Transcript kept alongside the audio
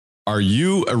Are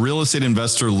you a real estate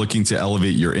investor looking to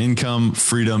elevate your income,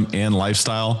 freedom, and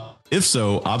lifestyle? If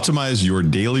so, optimize your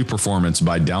daily performance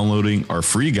by downloading our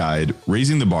free guide,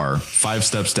 Raising the Bar, 5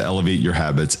 Steps to Elevate Your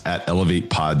Habits at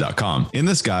elevatepod.com. In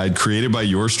this guide, created by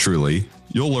yours truly,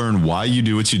 you'll learn why you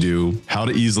do what you do, how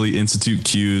to easily institute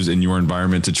cues in your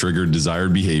environment to trigger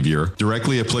desired behavior,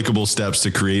 directly applicable steps to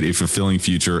create a fulfilling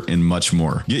future, and much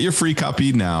more. Get your free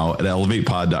copy now at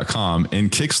elevatepod.com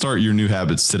and kickstart your new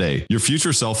habits today. Your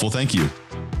future self will thank you.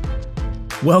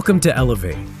 Welcome to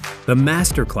Elevate, the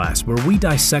masterclass where we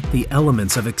dissect the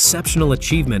elements of exceptional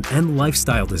achievement and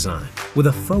lifestyle design with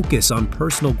a focus on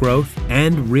personal growth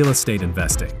and real estate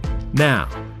investing. Now,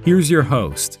 here's your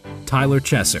host, Tyler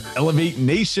Chesser. Elevate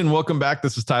Nation, welcome back.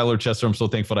 This is Tyler Chesser. I'm so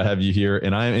thankful to have you here,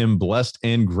 and I am blessed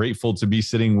and grateful to be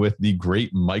sitting with the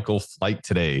great Michael Flight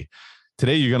today.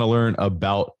 Today, you're going to learn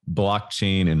about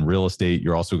blockchain and real estate.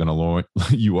 You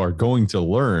are going to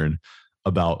learn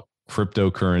about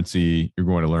cryptocurrency. You're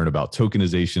going to learn about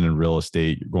tokenization in real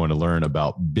estate. You're going to learn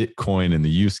about Bitcoin and the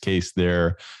use case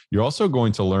there. You're also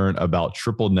going to learn about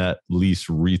triple net lease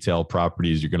retail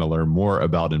properties. You're going to learn more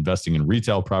about investing in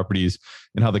retail properties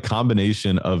and how the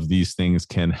combination of these things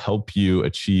can help you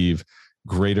achieve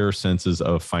greater senses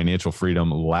of financial freedom,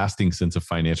 lasting sense of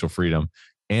financial freedom,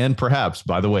 and perhaps,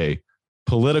 by the way,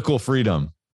 political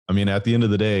freedom. I mean, at the end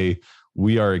of the day,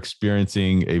 we are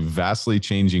experiencing a vastly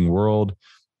changing world.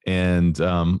 And,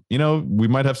 we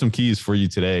might have some keys for you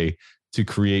today to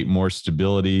create more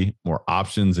stability, more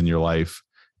options in your life,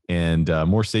 and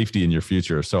more safety in your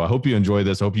future. So I hope you enjoy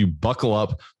this. I hope you buckle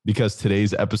up because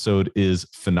today's episode is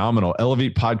phenomenal.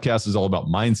 Elevate Podcast is all about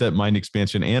mindset, mind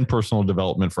expansion, and personal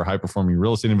development for high-performing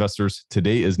real estate investors.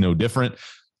 Today is no different.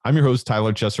 I'm your host,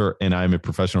 Tyler Chesser, and I'm a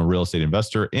professional real estate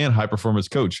investor and high-performance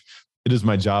coach. It is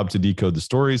my job to decode the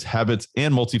stories, habits,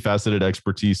 and multifaceted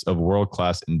expertise of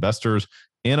world-class investors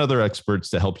and other experts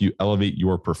to help you elevate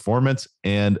your performance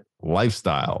and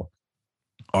lifestyle.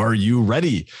 Are you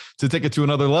ready to take it to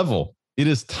another level? It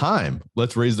is time.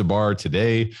 Let's raise the bar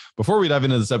today. Before we dive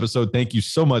into this episode, thank you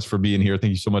so much for being here.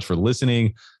 Thank you so much for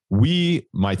listening.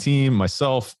 My team,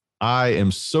 myself, I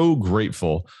am so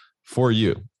grateful for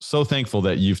you. So thankful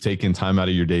that you've taken time out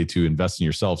of your day to invest in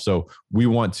yourself. So we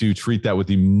want to treat that with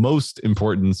the most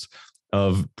importance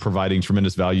of providing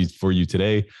tremendous value for you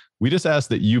today. We just ask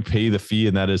that you pay the fee,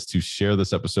 and that is to share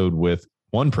this episode with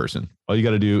one person. All you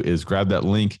got to do is grab that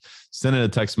link, send it a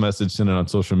text message, send it on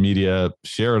social media,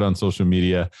 share it on social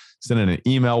media, send it an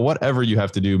email, whatever you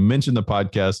have to do, mention the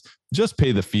podcast, just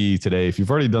pay the fee today. If you've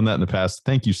already done that in the past,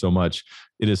 thank you so much.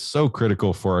 It is so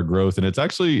critical for our growth. And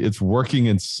it's working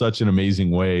in such an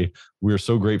amazing way. We are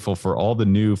so grateful for all the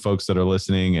new folks that are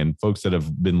listening and folks that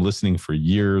have been listening for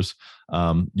years.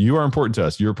 You are important to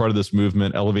us. You're a part of this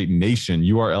movement, Elevate Nation.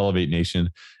 You are Elevate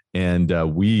Nation. And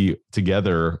we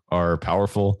together are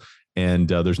powerful, and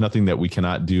there's nothing that we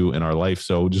cannot do in our life.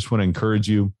 So just want to encourage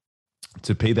you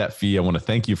to pay that fee. I want to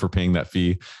thank you for paying that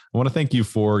fee. I want to thank you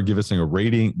for giving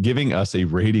us a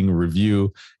rating,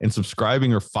 review, and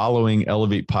subscribing or following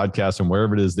Elevate Podcasts and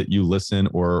wherever it is that you listen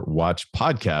or watch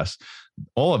podcasts.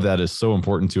 All of that is so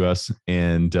important to us,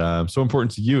 and so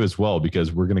important to you as well,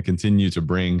 because we're going to continue to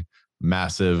bring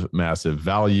massive, massive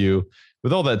value.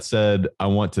 With all that said, I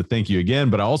want to thank you again,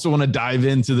 but I also want to dive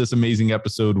into this amazing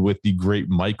episode with the great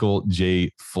Michael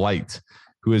J. Flight,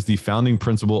 who is the founding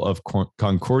principal of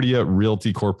Concordia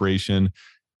Realty Corporation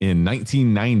in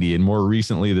 1990, and more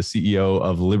recently, the CEO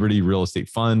of Liberty Real Estate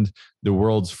Fund, the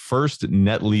world's first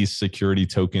net lease security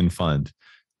token fund,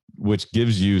 which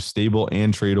gives you stable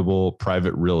and tradable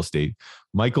private real estate.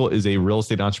 Michael is a real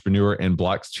estate entrepreneur and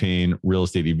blockchain real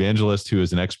estate evangelist who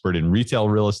is an expert in retail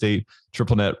real estate,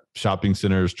 triple net shopping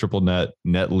centers, triple net,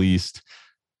 net leased,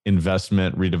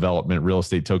 investment, redevelopment, real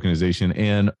estate tokenization,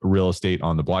 and real estate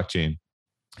on the blockchain.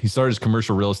 He started his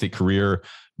commercial real estate career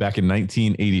back in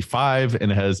 1985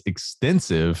 and has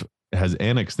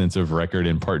an extensive record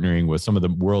in partnering with some of the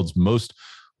world's most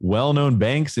well-known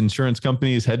banks, insurance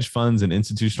companies, hedge funds, and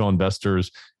institutional investors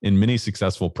in many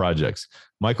successful projects.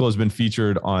 Michael has been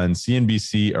featured on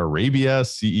CNBC Arabia,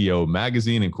 CEO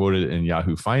Magazine, and quoted in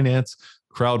Yahoo Finance,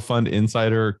 Crowdfund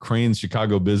Insider, Crain's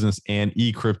Chicago Business, and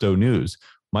eCrypto News.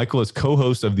 Michael is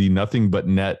co-host of the Nothing But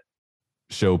Net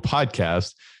Show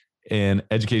podcast, an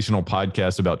educational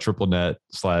podcast about triple net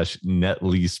 / net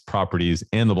lease properties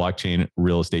and the blockchain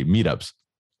real estate meetups.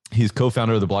 He's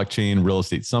co-founder of the Blockchain Real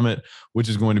Estate Summit, which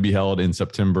is going to be held in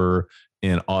September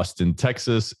in Austin,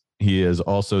 Texas. He is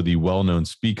also the well-known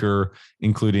speaker,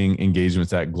 including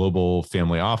engagements at Global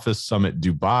Family Office Summit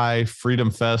Dubai, Freedom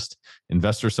Fest,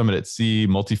 Investor Summit at Sea,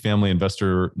 Multifamily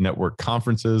Investor Network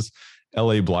conferences,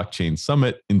 LA Blockchain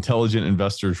Summit, Intelligent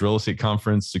Investors Real Estate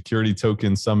Conference, Security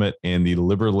Token Summit, and the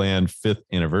Liberland 5th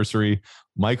anniversary.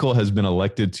 Michael has been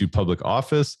elected to public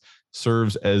office,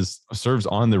 serves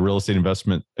on the real estate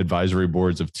investment advisory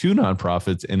boards of 2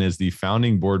 nonprofits, and is the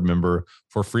founding board member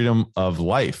for Freedom of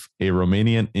Life, a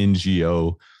Romanian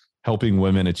NGO helping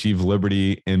women achieve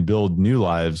liberty and build new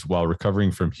lives while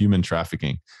recovering from human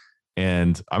trafficking.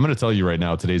 And I'm going to tell you right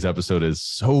now, today's episode is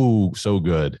so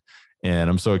good.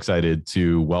 And I'm so excited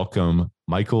to welcome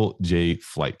Michael J.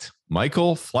 Flight.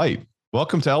 Michael Flight,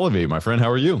 welcome to Elevate, my friend.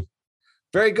 How are you?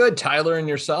 Very good, Tyler, and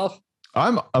yourself?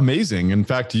 I'm amazing. In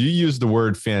fact, you used the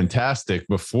word fantastic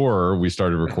before we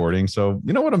started recording. So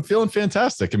you know what? I'm feeling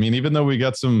fantastic. I mean, even though we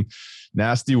got some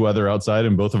nasty weather outside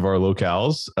in both of our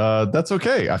locales, that's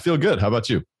okay. I feel good. How about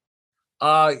you?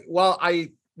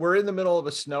 We're in the middle of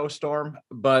a snowstorm,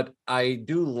 but I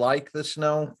do like the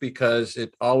snow because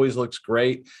it always looks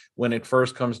great when it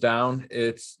first comes down.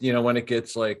 It's, when it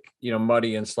gets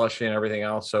muddy and slushy and everything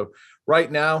else. So right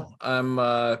now I'm,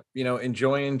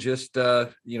 enjoying just,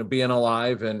 being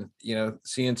alive and,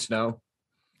 seeing snow.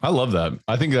 I love that.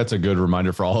 I think that's a good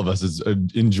reminder for all of us is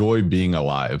enjoy being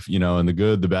alive, and the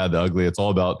good, the bad, the ugly. It's all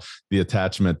about the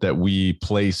attachment that we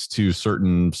place to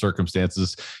certain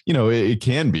circumstances. It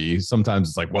can be, sometimes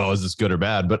it's like, well, is this good or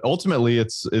bad? But ultimately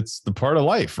it's the part of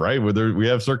life, right? Whether we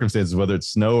have circumstances, whether it's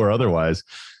snow or otherwise.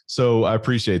 So I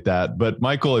appreciate that. But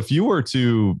Michael, if you were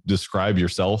to describe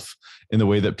yourself in the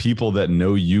way that people that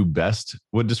know you best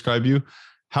would describe you,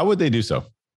 how would they do so?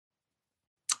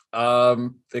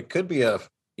 It could be a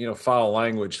foul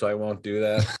language, so I won't do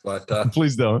that. But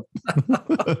please don't.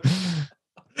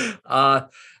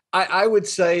 I would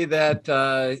say that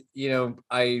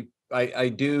I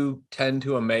do tend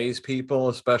to amaze people,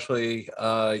 especially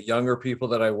younger people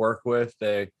that I work with.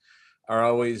 They are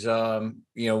always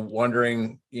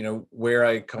wondering where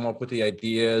I come up with the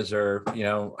ideas or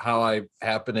how I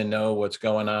happen to know what's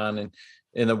going on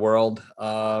in the world.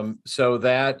 So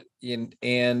that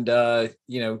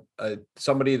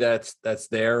somebody that's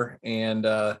there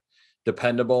and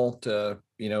dependable to,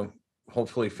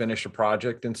 hopefully finish a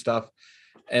project and stuff.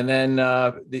 And then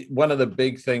one of the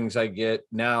big things I get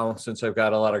now, since I've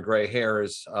got a lot of gray hair,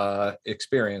 is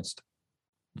experienced.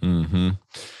 Mm-hmm.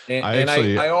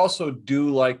 I also do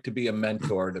like to be a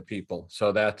mentor to people.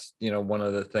 So that's, one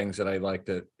of the things that I like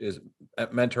is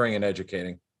mentoring and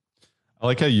educating. I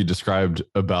like how you described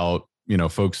about,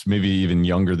 folks maybe even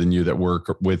younger than you that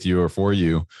work with you or for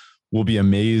you will be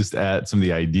amazed at some of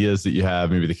the ideas that you have,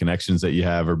 maybe the connections that you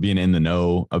have, or being in the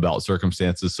know about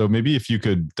circumstances. So maybe if you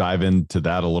could dive into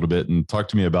that a little bit and talk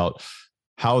to me about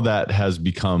how that has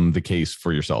become the case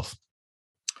for yourself.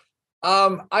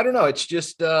 I don't know. It's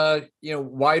just,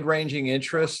 wide ranging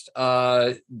interest,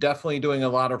 definitely doing a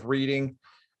lot of reading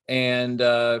and,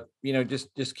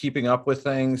 just keeping up with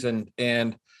things. And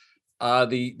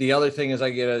the other thing is I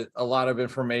get a lot of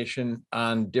information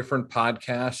on different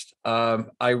podcasts.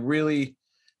 I really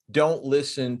don't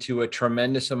listen to a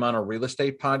tremendous amount of real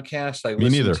estate podcasts. I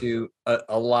listen to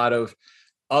a lot of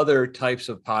other types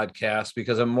of podcasts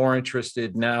because I'm more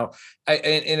interested now.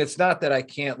 And it's not that I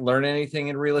can't learn anything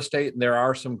in real estate. And there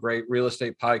are some great real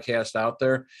estate podcasts out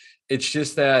there. It's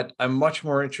just that I'm much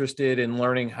more interested in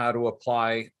learning how to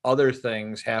apply other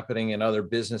things happening in other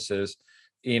businesses,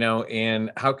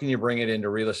 and how can you bring it into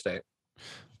real estate?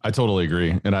 I totally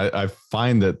agree. And I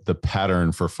find that the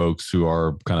pattern for folks who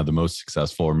are kind of the most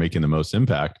successful or making the most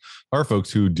impact are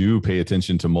folks who do pay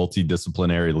attention to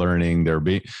multidisciplinary learning.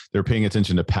 They're paying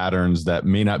attention to patterns that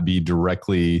may not be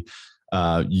directly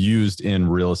used in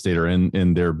real estate or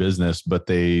in their business, but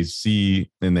they see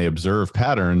and they observe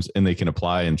patterns and they can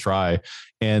apply and try.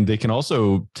 And they can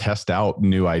also test out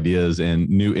new ideas and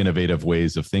new innovative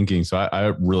ways of thinking. So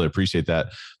I really appreciate that.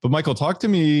 But Michael, talk to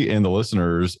me and the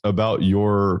listeners about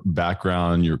your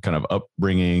background, your kind of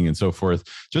upbringing and so forth,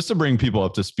 just to bring people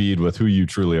up to speed with who you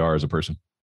truly are as a person.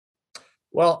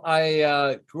 Well,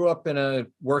 I grew up in a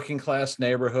working class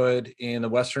neighborhood in the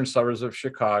western suburbs of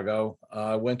Chicago.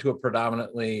 Went to a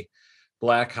predominantly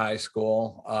Black high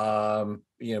school.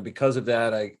 Because of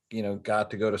that, I, got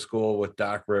to go to school with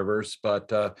Doc Rivers,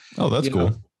 but, oh, that's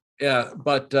cool. Yeah.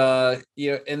 But,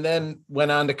 and then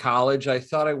went on to college. I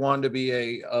thought I wanted to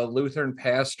be a Lutheran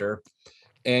pastor,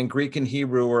 and Greek and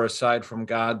Hebrew were aside from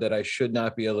God that I should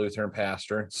not be a Lutheran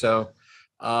pastor. So,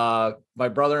 my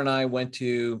brother and I went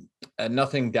to a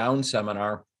Nothing Down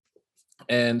seminar.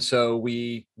 And so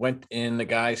we went in, the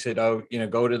guy said, oh,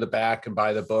 go to the back and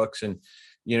buy the books and,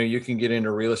 you can get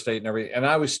into real estate and everything. And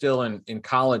I was still in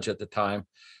college at the time.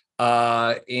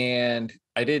 And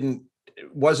I didn't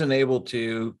wasn't able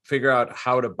to figure out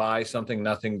how to buy something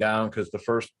nothing down, because the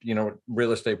first,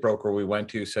 real estate broker we went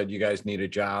to said, you guys need a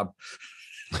job.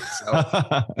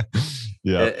 So,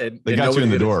 yeah, and they got you in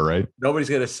the door, right? Nobody's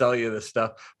going to sell you this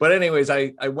stuff. But anyways,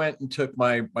 I went and took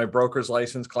my broker's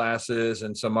license classes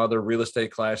and some other real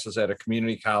estate classes at a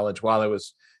community college while I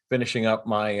was finishing up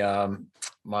my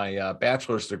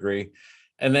bachelor's degree,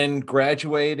 and then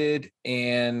graduated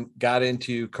and got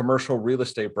into commercial real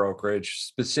estate brokerage,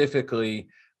 specifically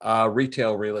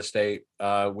retail real estate,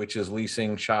 which is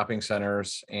leasing shopping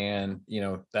centers and,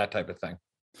 that type of thing.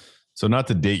 So not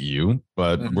to date you,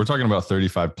 but we're talking about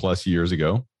 35 plus years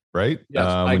ago, right? Yes,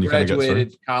 I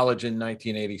graduated college in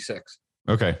 1986.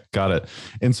 Okay, got it.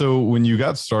 And so when you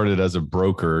got started as a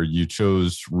broker, you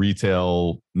chose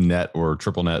retail net or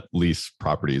triple net lease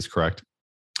properties, correct?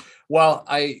 Well,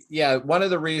 one of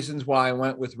the reasons why I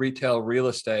went with retail real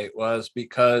estate was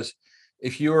because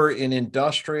if you were in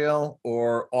industrial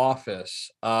or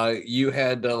office, you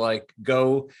had to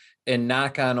go and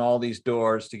knock on all these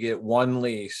doors to get one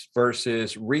lease,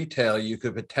 versus retail. You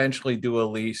could potentially do a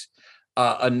lease,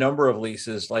 a number of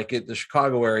leases, like the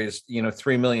Chicago area is,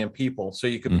 3 million people. So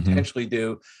you could potentially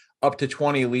do up to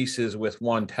 20 leases with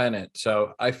one tenant.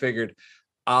 So I figured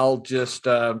I'll just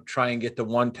try and get the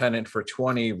one tenant for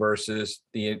 20 versus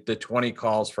the 20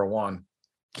 calls for one.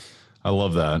 I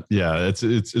love that. Yeah,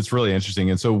 it's really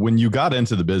interesting. And so when you got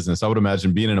into the business, I would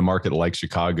imagine being in a market like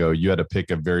Chicago, you had to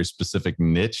pick a very specific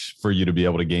niche for you to be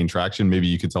able to gain traction. Maybe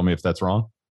you could tell me if that's wrong.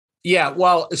 Yeah,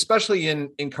 well, especially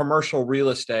in commercial real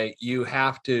estate, you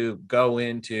have to go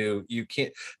into,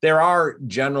 there are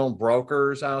general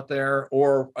brokers out there,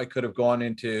 or I could have gone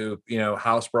into,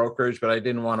 house brokerage, but I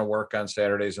didn't want to work on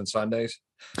Saturdays and Sundays.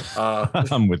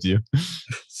 I'm with you.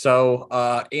 So,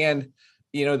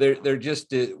 there just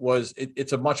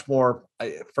it's a much more,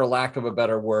 for lack of a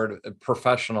better word, a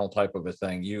professional type of a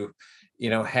thing. You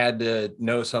had to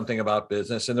know something about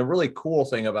business. And the really cool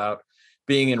thing about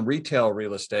being in retail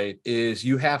real estate is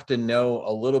you have to know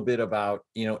a little bit about,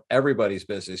 everybody's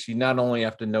business. You not only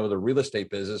have to know the real estate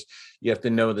business, you have to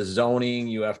know the zoning,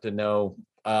 you have to know,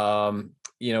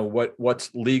 what's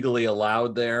legally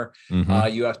allowed there.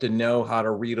 You have to know how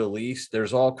to read a lease.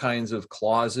 There's all kinds of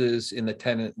clauses in the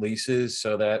tenant leases,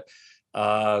 so that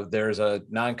there's a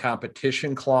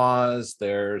non-competition clause.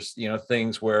 There's,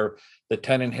 things where the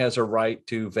tenant has a right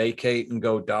to vacate and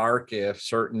go dark if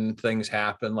certain things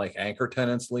happen, like anchor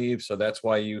tenants leave. So that's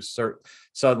why you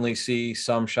suddenly see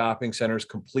some shopping centers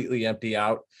completely empty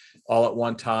out all at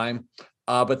one time.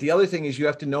 But the other thing is you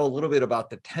have to know a little bit about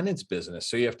the tenant's business.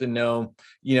 So you have to know,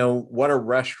 what a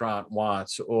restaurant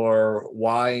wants, or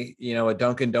why, a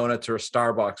Dunkin' Donuts or a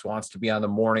Starbucks wants to be on the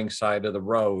morning side of the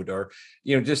road, or,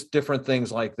 just different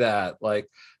things like that. Like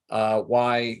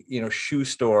why, shoe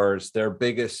stores, their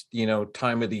biggest,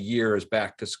 time of the year is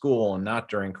back to school and not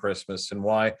during Christmas, and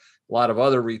why a lot of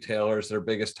other retailers, their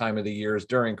biggest time of the year is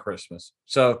during Christmas.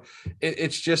 So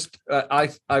it's just,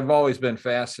 I've always been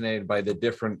fascinated by the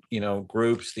different,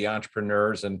 groups, the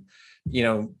entrepreneurs, and,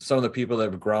 some of the people that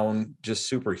have grown just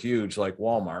super huge, like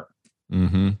Walmart.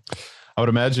 I would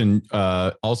imagine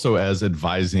also, as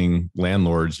advising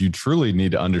landlords, you truly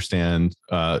need to understand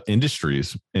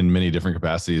industries in many different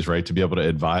capacities, right? To be able to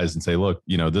advise and say, look,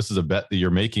 this is a bet that you're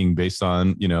making based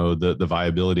on, the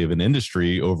viability of an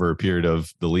industry over a period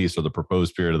of the lease, or the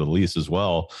proposed period of the lease as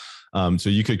well. So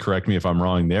you could correct me if I'm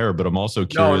wrong there, but I'm also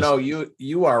curious. No,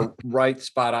 you are right,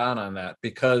 spot on that,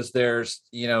 because there's,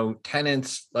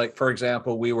 tenants, like, for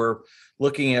example, we were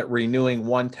looking at renewing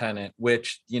one tenant,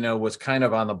 which, was kind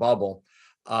of on the bubble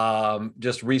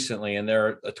just recently, and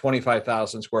they're a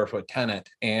 25,000 square foot tenant.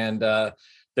 And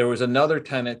there was another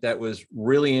tenant that was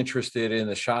really interested in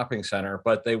the shopping center,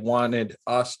 but they wanted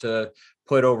us to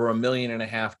put over $1.5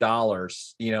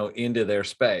 million, into their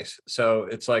space. So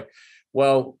it's like,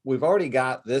 well, we've already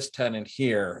got this tenant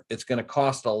here. It's going to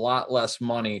cost a lot less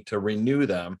money to renew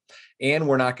them. And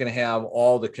we're not going to have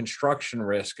all the construction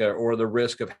risk or the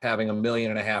risk of having $1.5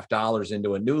 million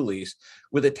into a new lease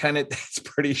with a tenant that's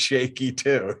pretty shaky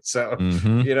too. So,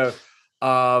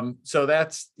 so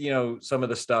that's, some of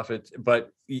the stuff. But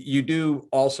you do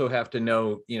also have to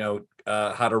know,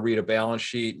 how to read a balance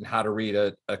sheet, and how to read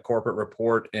a corporate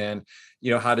report, and,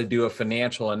 how to do a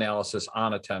financial analysis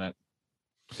on a tenant,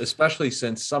 especially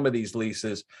since some of these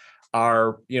leases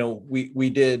are, we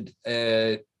did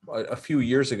a few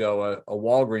years ago, a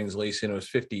Walgreens lease, and it was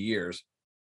 50 years.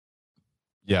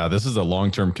 Yeah, this is a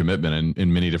long-term commitment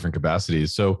in many different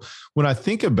capacities. So when I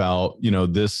think about,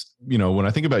 this, when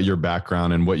I think about your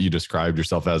background and what you described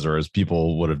yourself as, or as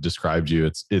people would have described you,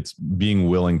 it's being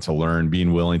willing to learn,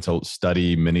 being willing to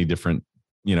study many different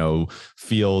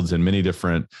fields and many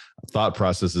different thought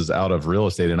processes out of real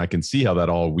estate. And I can see how that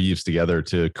all weaves together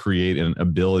to create an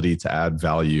ability to add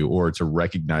value or to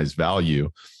recognize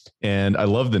value. And I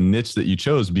love the niche that you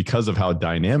chose because of how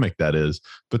dynamic that is.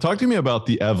 But talk to me about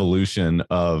the evolution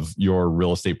of your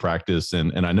real estate practice.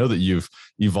 And I know that you've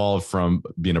evolved from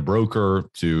being a broker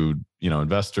to,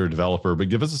 investor, developer, but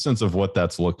give us a sense of what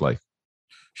that's looked like.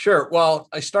 Sure. Well,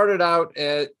 I started out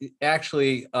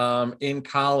in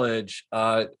college,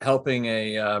 helping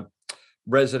a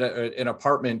an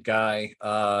apartment guy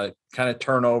kind of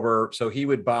turn over. So he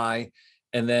would buy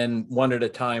and then one at a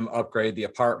time upgrade the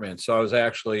apartment. So I was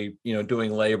actually,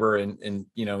 doing labor and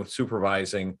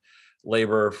supervising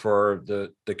labor for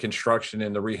the construction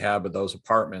and the rehab of those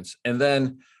apartments. And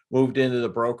then moved into the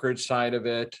brokerage side of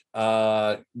it,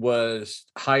 was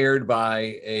hired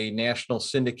by a national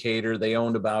syndicator. They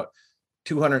owned about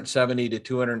 270 to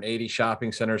 280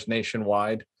 shopping centers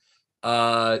nationwide.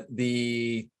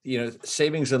 The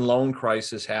savings and loan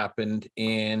crisis happened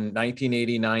in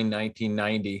 1989,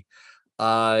 1990.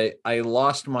 I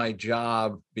lost my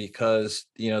job because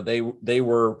they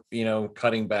were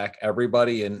cutting back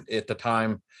everybody, and at the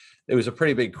time it was a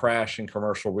pretty big crash in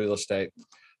commercial real estate.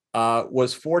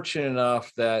 Was fortunate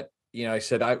enough that I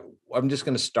said I'm just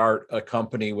going to start a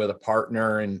company with a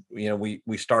partner, and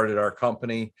we started our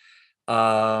company,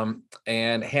 and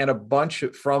had a bunch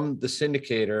from the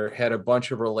syndicator, had a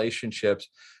bunch of relationships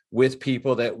with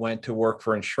people that went to work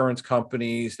for insurance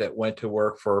companies, that went to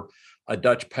work for a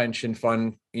Dutch pension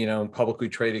fund, publicly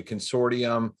traded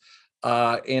consortium,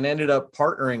 and ended up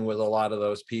partnering with a lot of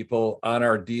those people on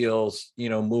our deals,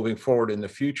 moving forward in the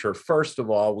future. First of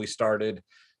all, we started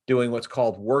doing what's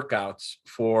called workouts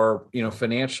for,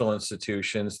 financial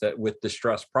institutions that with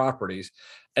distressed properties,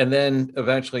 and then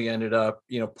eventually ended up,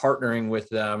 partnering with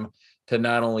them to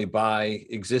not only buy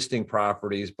existing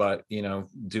properties, but,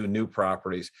 do new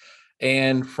properties.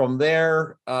 And from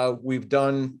there, we've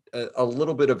done a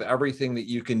little bit of everything that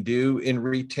you can do in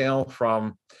retail,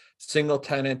 from single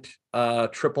tenant,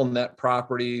 triple net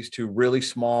properties to really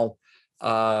small,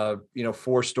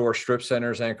 4-store strip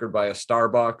centers anchored by a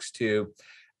Starbucks to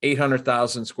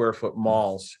 800,000 square foot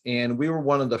malls. And we were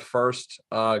one of the first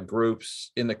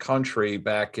groups in the country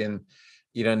back in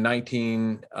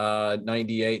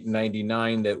 1998 and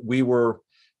 99 that we were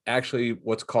actually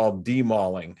what's called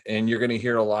demalling. And you're going to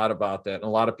hear a lot about that. And a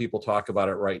lot of people talk about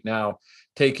it right now,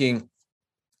 taking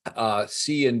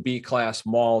C and B class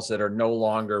malls that are no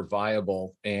longer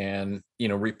viable and,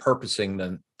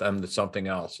 repurposing them to something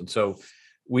else. And so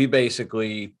we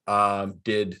basically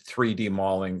did 3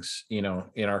 demallings,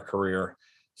 in our career.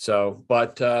 So,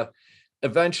 but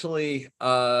eventually,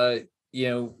 we're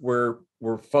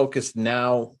focused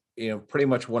now, pretty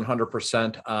much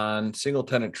 100% on single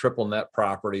tenant triple net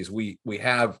properties. We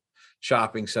have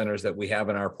shopping centers that we have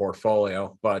in our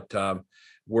portfolio, but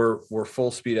we're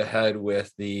full speed ahead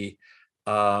with the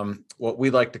what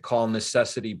we like to call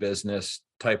necessity business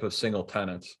type of single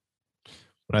tenants.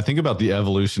 When I think about the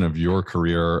evolution of your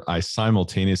career, I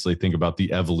simultaneously think about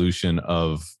the evolution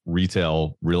of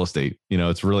retail real estate.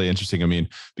 It's really interesting. I mean,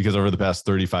 because over the past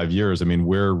 35 years,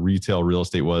 where retail real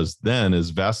estate was then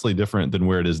is vastly different than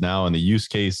where it is now. And the use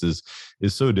case is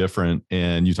so different.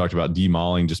 And you talked about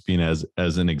demalling just being as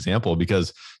an example,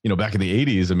 because, back in the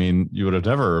 80s, you would have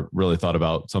never really thought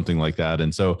about something like that.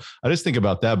 And so I just think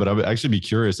about that, but I would actually be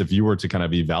curious if you were to kind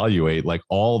of evaluate like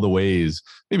all the ways,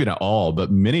 maybe not all,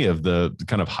 but many of the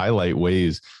kind of highlight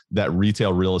ways that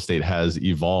retail real estate has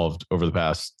evolved over the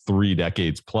past 3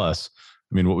 decades plus.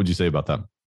 What would you say about that?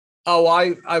 Oh,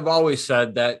 I've always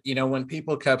said that, when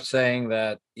people kept saying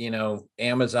that,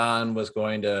 Amazon was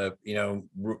going to,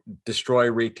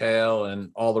 destroy retail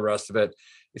and all the rest of it,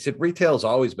 I said, retail's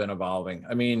always been evolving.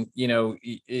 In the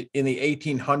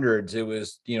 1800s, it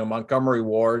was, Montgomery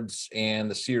Ward's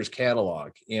and the Sears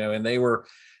catalog, and they were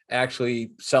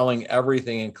actually selling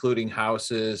everything, including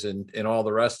houses and all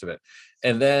the rest of it.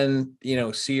 And then,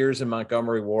 Sears and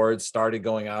Montgomery Ward started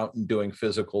going out and doing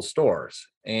physical stores.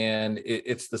 And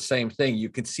it's the same thing. You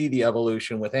can see the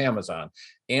evolution with Amazon.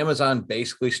 Amazon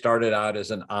basically started out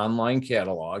as an online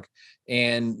catalog,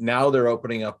 and now they're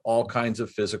opening up all kinds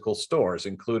of physical stores,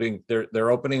 including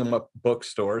they're opening up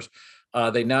bookstores.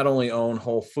 They not only own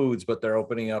Whole Foods, but they're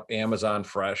opening up Amazon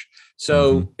Fresh.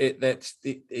 So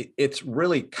it's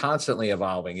really constantly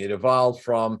evolving. It evolved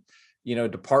from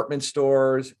department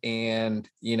stores and,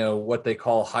 what they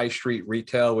call high street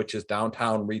retail, which is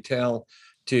downtown retail,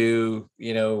 to,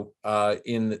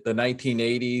 in the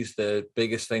 1980s, the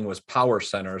biggest thing was power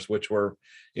centers, which were,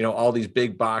 all these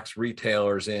big box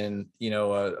retailers in,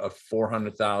 a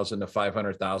 400,000 to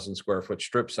 500,000 square foot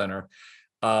strip center.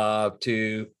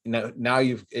 to now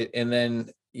you've, and then,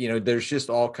 there's just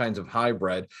all kinds of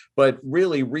hybrid, but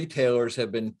really retailers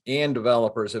have been, and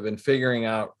developers have been figuring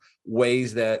out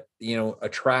ways that,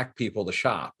 attract people to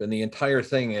shop. And the entire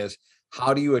thing is,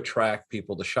 how do you attract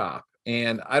people to shop?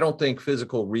 And I don't think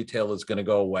physical retail is going to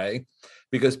go away,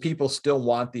 because people still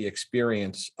want the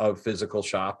experience of physical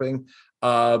shopping.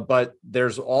 But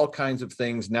there's all kinds of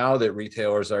things now that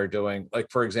retailers are doing. Like,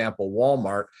 for example,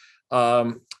 Walmart,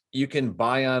 you can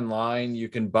buy online,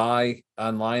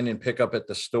 and pick up at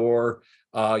the store.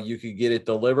 You could get it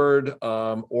delivered,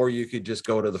 or you could just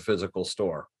go to the physical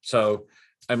store. So,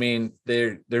 I mean,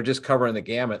 they're just covering the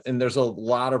gamut. And there's a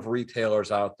lot of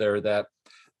retailers out there that,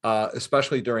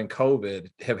 especially during COVID,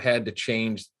 have had to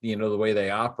change, the way they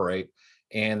operate.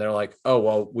 And they're like, oh,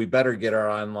 well, we better get our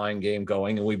online game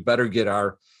going, and we better get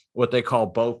our, what they call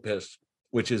BOPIS,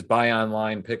 which is buy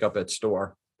online, pick up at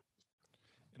store.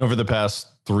 Over the past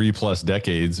 3+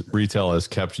 decades, retail has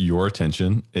kept your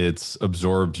attention. It's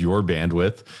absorbed your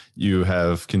bandwidth. You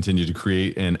have continued to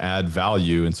create and add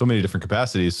value in so many different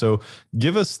capacities. So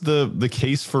give us the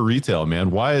case for retail,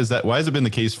 man. Why is that? Why has it been the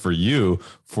case for you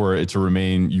for it to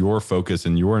remain your focus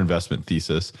and your investment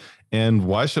thesis? And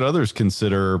why should others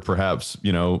consider perhaps,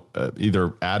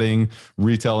 either adding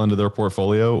retail into their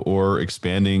portfolio or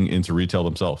expanding into retail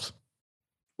themselves?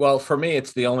 Well, for me,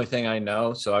 it's the only thing I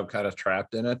know, so I'm kind of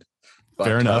trapped in it. But,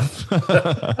 fair enough.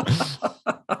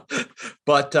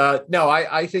 But no,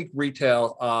 I think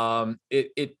retail,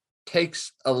 it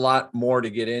takes a lot more to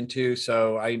get into.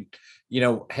 So I,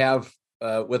 have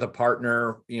with a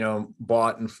partner,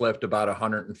 bought and flipped about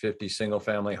 150 single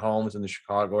family homes in the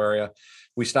Chicago area.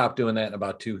 We stopped doing that in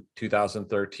about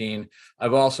 2013.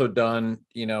 I've also done,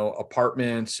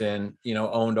 apartments and,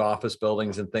 owned office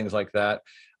buildings and things like that.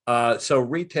 So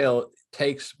retail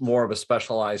takes more of a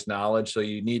specialized knowledge, so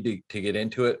you need to get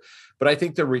into it. But I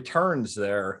think the returns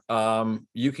there,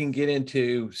 you can get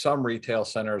into some retail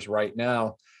centers right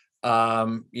now,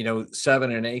 7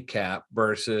 and 8 cap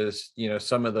versus,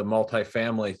 some of the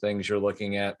multifamily things you're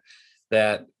looking at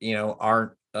that,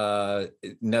 aren't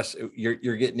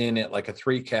you're getting in at like a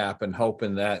 3 cap and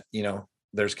hoping that,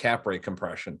 there's cap rate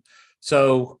compression.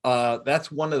 So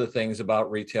that's one of the things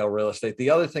about retail real estate. The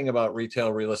other thing about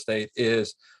retail real estate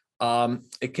is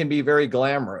it can be very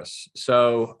glamorous.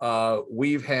 So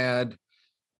we've had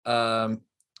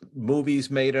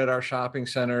movies made at our shopping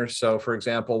centers. So, for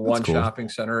example, one shopping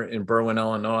center in Berwyn,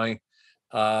 Illinois,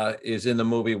 is in the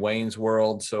movie Wayne's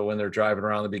World. So when they're driving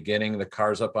around the beginning, the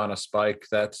car's up on a spike.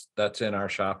 That's in our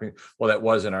shopping. Well, that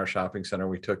was in our shopping center.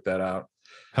 We took that out.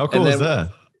 How cool is that?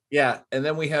 Yeah. And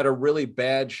then we had a really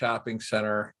bad shopping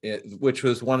center, which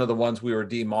was one of the ones we were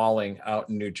demalling out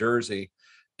in New Jersey.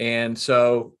 And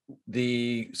so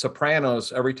the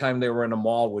Sopranos, every time they were in a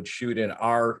mall, would shoot in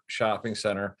our shopping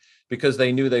center because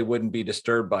they knew they wouldn't be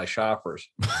disturbed by shoppers.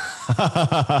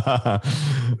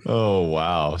 Oh,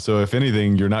 wow. So if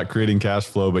anything, you're not creating cash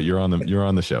flow, but you're on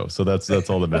the show. So that's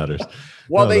all that matters.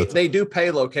 Well, they do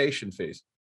pay location fees.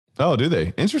 Oh, do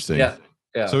they? Interesting. Yeah.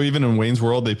 Yeah. So even in Wayne's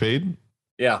World, they paid?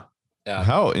 Yeah. Yeah.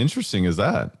 How interesting is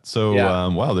that? So, yeah.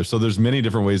 Wow. There's many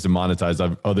different ways to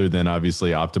monetize other than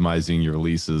obviously optimizing your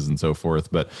leases and so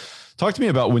forth. But talk to me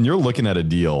about when you're looking at a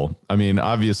deal. I mean,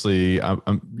 obviously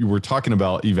we're talking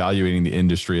about evaluating the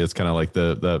industry. It's kind of like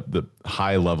the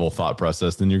high level thought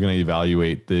process. Then you're going to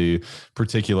evaluate the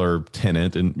particular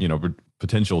tenant and,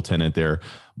 potential tenant there.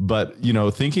 But,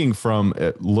 thinking from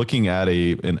looking at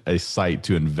a site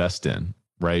to invest in,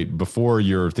 right? Before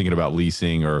you're thinking about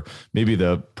leasing, or maybe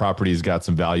the property's got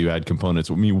some value add components.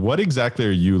 I mean, what exactly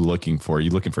are you looking for? Are you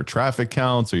looking for traffic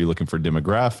counts? Are you looking for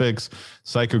demographics,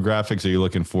 psychographics? Are you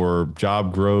looking for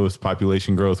job growth,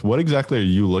 population growth? What exactly are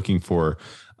you looking for?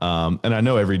 And I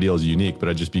know every deal is unique, but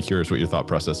I'd just be curious what your thought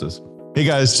process is. Hey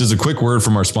guys, just a quick word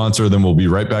from our sponsor, then we'll be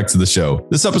right back to the show.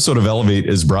 This episode of Elevate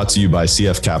is brought to you by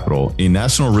CF Capital, a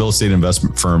national real estate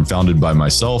investment firm founded by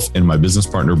myself and my business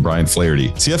partner, Brian Flaherty.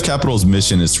 CF Capital's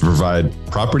mission is to provide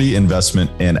property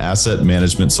investment and asset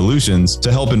management solutions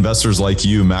to help investors like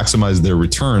you maximize their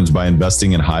returns by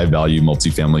investing in high-value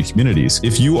multifamily communities.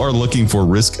 If you are looking for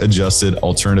risk-adjusted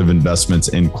alternative investments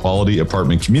in quality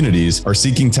apartment communities, are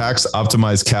seeking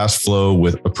tax-optimized cash flow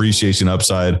with appreciation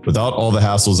upside without all the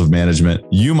hassles of management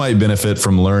management, you might benefit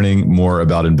from learning more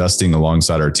about investing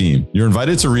alongside our team. You're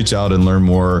invited to reach out and learn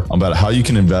more about how you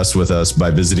can invest with us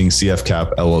by visiting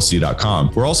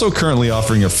cfcapllc.com. We're also currently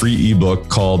offering a free ebook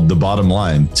called The Bottom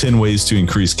Line, 10 Ways to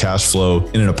Increase Cash Flow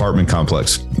in an Apartment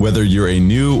Complex. Whether you're a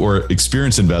new or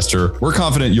experienced investor, we're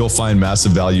confident you'll find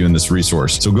massive value in this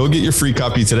resource. So go get your free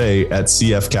copy today at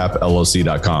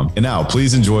cfcapllc.com. And now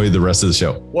please enjoy the rest of the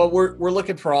show. Well, we're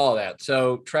looking for all of that.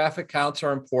 So traffic counts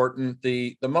are important.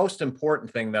 The most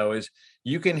important thing though is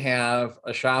you can have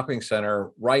a shopping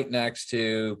center right next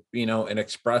to, an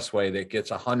expressway that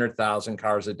gets 100,000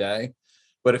 cars a day.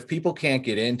 But if people can't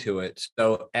get into it,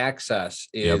 so access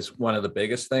is one of the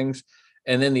biggest things.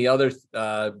 And then the other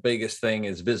biggest thing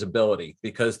is visibility,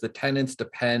 because the tenants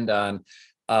depend on,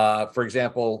 for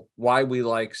example, why we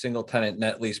like single tenant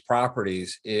net lease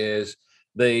properties is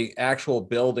the actual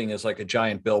building is like a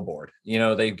giant billboard.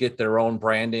 They get their own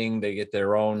branding, they get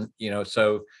their own,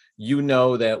 so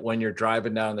that when you're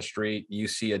driving down the street, you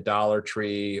see a Dollar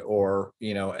Tree or,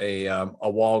 a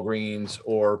Walgreens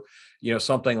or,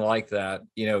 something like that,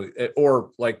 or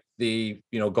like the,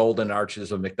 golden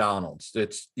arches of McDonald's.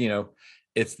 It's,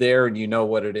 it's there and you know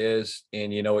what it is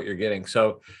and you know what you're getting.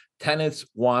 So tenants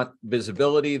want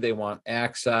visibility, they want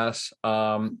access.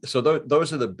 So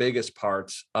those are the biggest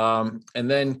parts. And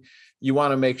then you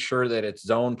want to make sure that it's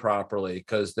zoned properly,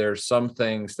 because there's some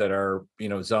things that are,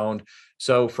 zoned.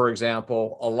 So for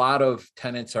example, a lot of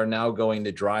tenants are now going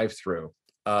to drive-through.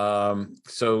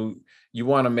 So you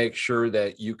want to make sure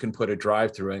that you can put a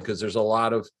drive-through in, because there's a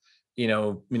lot of,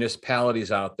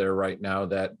 municipalities out there right now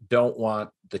that don't want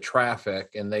the traffic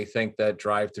and they think that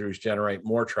drive-throughs generate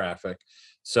more traffic.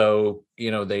 So,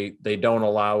 they don't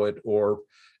allow it, or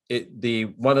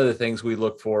one of the things we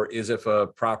look for is if a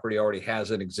property already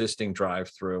has an existing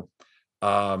drive-through,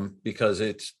 because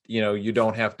it's, you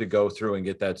don't have to go through and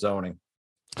get that zoning.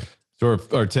 So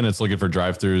are tenants looking for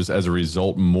drive-throughs as a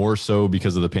result more so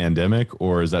because of the pandemic,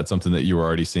 or is that something that you were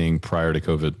already seeing prior to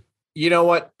COVID? You know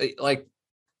what, like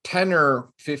 10 or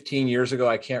 15 years ago,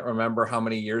 I can't remember how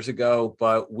many years ago,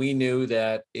 but we knew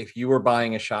that if you were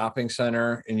buying a shopping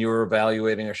center and you were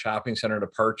evaluating a shopping center to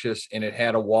purchase and it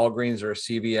had a Walgreens or a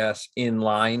CVS in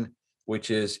line,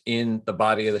 which is in the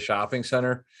body of the shopping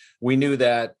center, we knew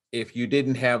that if you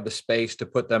didn't have the space to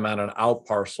put them on an out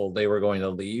parcel, they were going to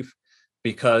leave,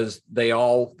 because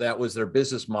that was their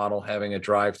business model, having a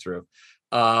drive-through.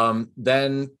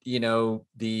 Then,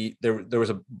 there was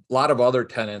a lot of other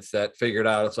tenants that figured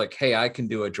out, it's like, hey, I can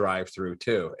do a drive-through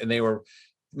too. And they were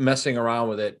messing around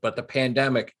with it, but the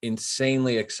pandemic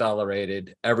insanely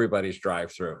accelerated everybody's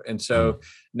drive-through. And so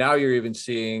now you're even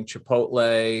seeing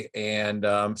Chipotle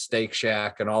and Steak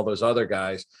Shack and all those other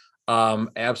guys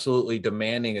absolutely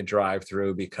demanding a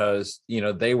drive-through, because,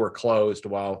 they were closed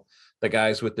while the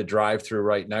guys with the drive-through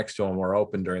right next to them were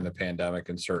open during the pandemic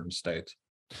in certain states.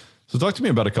 So talk to me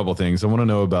about a couple of things. I want to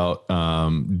know about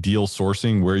deal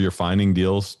sourcing, where you're finding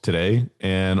deals today,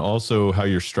 and also how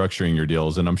you're structuring your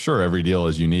deals. And I'm sure every deal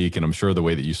is unique, and I'm sure the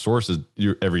way that you source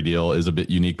every deal is a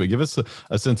bit unique, but give us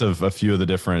a sense of a few of the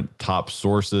different top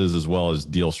sources as well as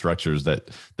deal structures that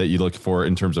you look for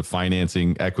in terms of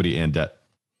financing, equity, and debt.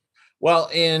 Well,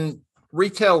 in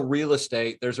retail real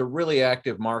estate, there's a really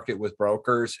active market with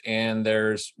brokers, and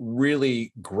there's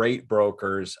really great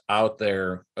brokers out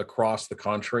there across the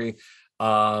country.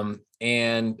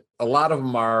 And a lot of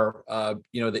them are,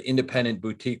 the independent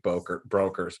boutique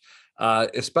brokers,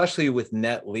 especially with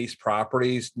net lease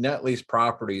properties. Net lease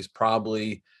properties,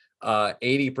 probably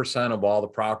 80% of all the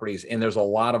properties, and there's a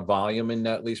lot of volume in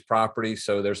net lease properties.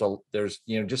 So there's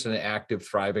just an active,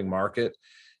 thriving market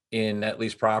in net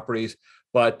lease properties.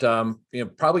 But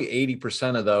probably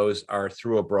 80% of those are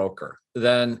through a broker.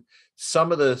 Then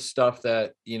some of the stuff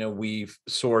that we've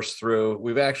sourced through,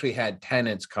 we've actually had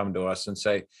tenants come to us and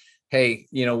say, hey,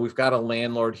 we've got a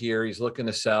landlord here, he's looking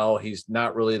to sell, he's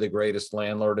not really the greatest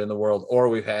landlord in the world. Or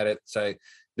we've had it say,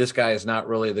 this guy is not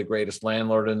really the greatest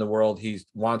landlord in the world, he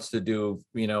wants to do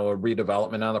a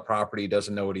redevelopment on the property, he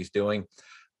doesn't know what he's doing.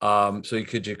 So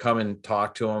could you come and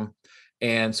talk to him?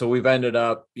 And so we've ended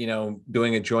up,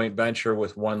 doing a joint venture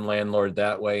with one landlord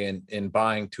that way, and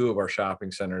buying two of our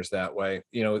shopping centers that way,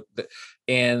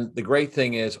 and the great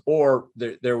thing is, or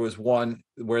there was one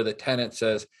where the tenant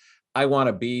says, I want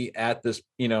to be at this,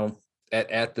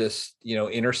 at this,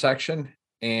 intersection.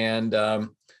 And do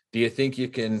you think you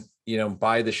can,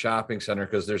 buy the shopping center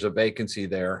because there's a vacancy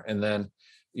there? And then,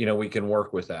 we can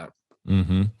work with that.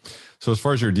 Mm-hmm. So as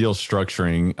far as your deal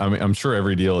structuring, I mean, I'm sure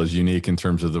every deal is unique in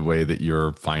terms of the way that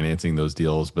you're financing those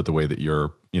deals, but the way that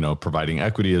you're, providing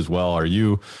equity as well. Are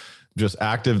you just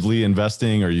actively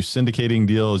investing? Are you syndicating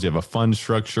deals? You have a fund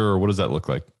structure, or what does that look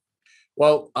like?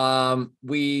 Well,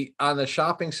 we on the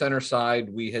shopping center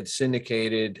side, we had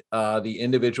syndicated the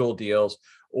individual deals,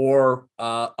 or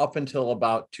up until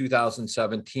about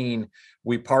 2017,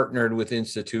 we partnered with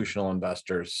institutional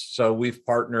investors. So we've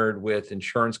partnered with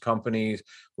insurance companies,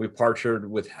 we've partnered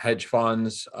with hedge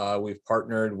funds, we've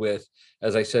partnered with,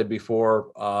 as I said before,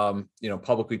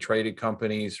 publicly traded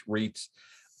companies, REITs,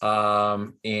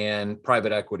 and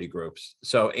private equity groups.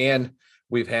 And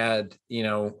we've had,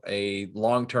 a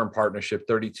long-term partnership,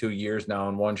 32 years now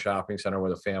in one shopping center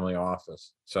with a family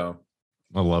office. So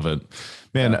I love it,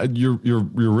 man. You're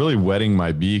really whetting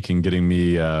my beak and getting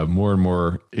me more and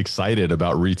more excited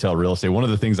about retail real estate. One of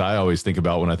the things I always think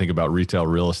about when I think about retail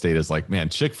real estate is like, man,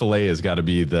 Chick-fil-A has got to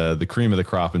be the cream of the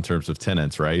crop in terms of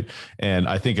tenants, right? And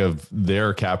I think of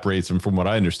their cap rates, and from what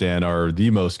I understand, are the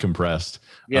most compressed.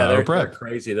 Yeah, they're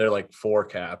crazy. They're like 4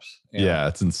 caps. Yeah,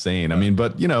 it's insane. I mean,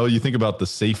 but you think about the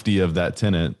safety of that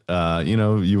tenant,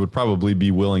 you would probably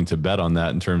be willing to bet on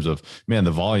that in terms of, man,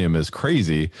 the volume is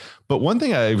crazy. But one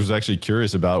thing I was actually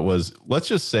curious about was, let's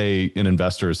just say an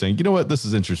investor is saying, you know what, this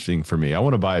is interesting for me. I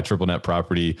want to buy a triple net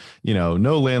property,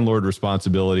 no landlord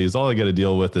responsibilities. All I got to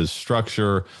deal with is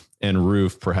structure and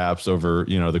roof, perhaps over,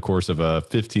 the course of a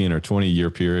 15 or 20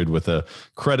 year period with a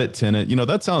credit tenant.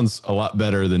 That sounds a lot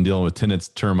better than dealing with tenants,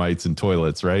 termites, and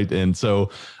toilets, right? And so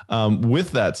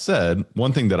with that said,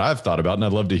 one thing that I've thought about, and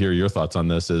I'd love to hear your thoughts on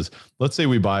this, is let's say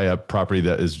we buy a property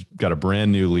that has got a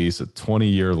brand new lease, a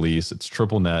 20-year lease, it's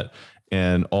triple net,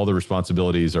 and all the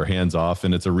responsibilities are hands off,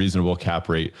 and it's a reasonable cap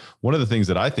rate. One of the things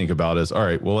that I think about is, all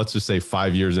right, well, let's just say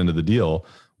 5 years into the deal,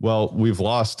 well, we've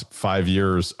lost 5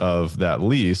 years of that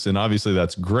lease, and obviously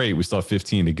that's great. We still have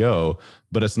 15 to go,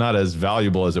 but it's not as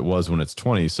valuable as it was when it's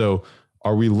 20. So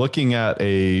are we looking at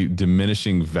a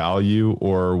diminishing value,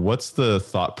 or what's the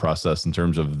thought process in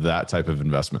terms of that type of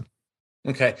investment?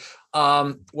 Okay.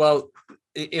 Well,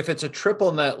 if it's a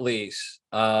triple net lease,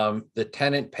 the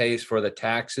tenant pays for the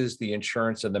taxes, the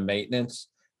insurance, and the maintenance.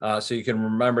 So you can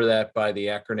remember that by the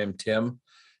acronym TIM.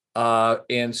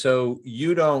 And so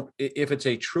if it's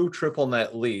a true triple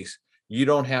net lease, you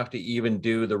don't have to even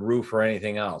do the roof or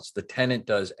anything else. The tenant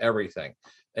does everything.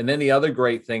 And then the other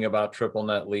great thing about triple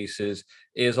net leases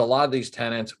is a lot of these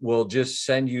tenants will just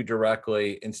send you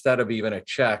directly, instead of even a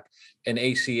check, an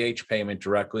ACH payment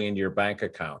directly into your bank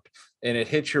account. And it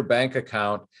hits your bank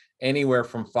account anywhere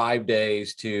from 5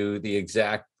 days to the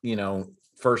exact,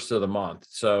 first of the month.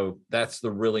 So that's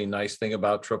the really nice thing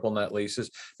about triple net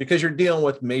leases, because you're dealing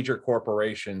with major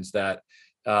corporations that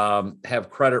have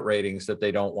credit ratings that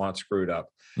they don't want screwed up.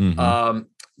 Mm-hmm.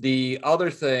 The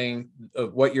other thing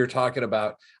of what you're talking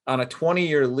about on a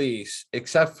 20-year lease,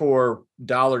 except for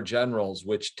Dollar Generals,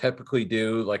 which typically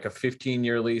do like a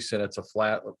 15-year lease and it's a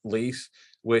flat lease,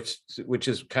 which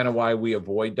is kind of why we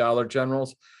avoid Dollar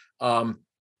Generals.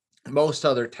 Most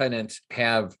other tenants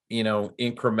have,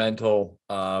 incremental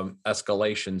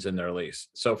escalations in their lease.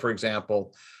 So for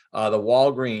example, the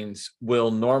Walgreens will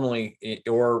normally,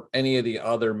 or any of the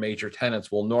other major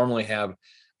tenants will normally have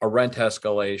a rent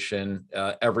escalation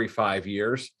every 5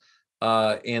 years.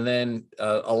 And then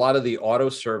a lot of the auto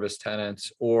service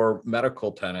tenants or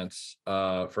medical tenants,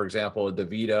 for example, a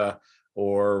DaVita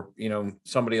or,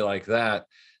 somebody like that,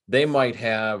 they might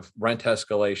have rent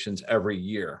escalations every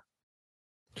year.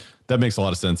 That makes a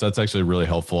lot of sense. That's actually really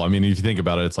helpful. I mean, if you think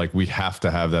about it, it's like we have to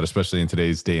have that, especially in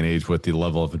today's day and age with the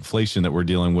level of inflation that we're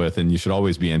dealing with. And you should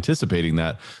always be anticipating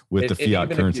that with the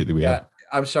fiat currency that we have.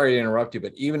 I'm sorry to interrupt you,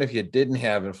 but even if you didn't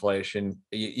have inflation,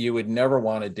 you would never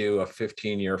want to do a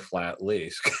 15-year flat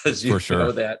lease, because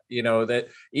know that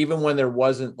even when there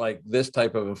wasn't like this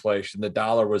type of inflation, the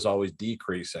dollar was always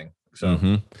decreasing. So,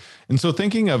 mm-hmm. And so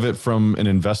thinking of it from an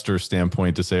investor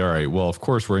standpoint to say, all right, well, of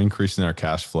course we're increasing our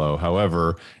cash flow.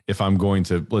 However, if I'm going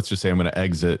to, let's just say I'm going to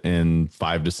exit in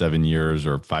 5 to 7 years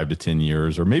or 5 to 10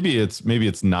 years, or maybe it's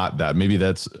not that, maybe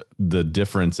that's the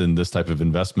difference in this type of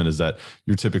investment, is that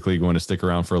you're typically going to stick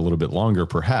around for a little bit longer,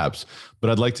 perhaps. But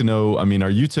I'd like to know, I mean, are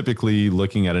you typically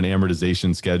looking at an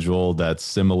amortization schedule that's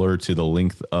similar to the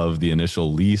length of the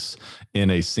initial lease in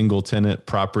a single tenant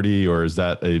property, or is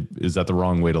that the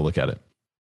wrong way to look at it?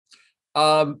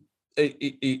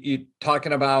 You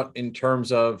talking about in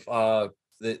terms of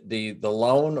the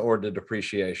loan or the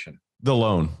depreciation? The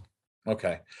loan.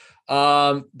 Okay.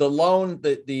 The loan,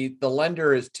 the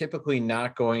lender is typically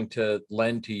not going to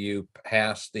lend to you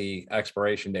past the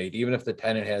expiration date, even if the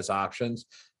tenant has options.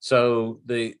 So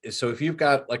if you've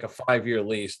got like a 5-year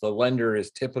lease, the lender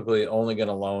is typically only going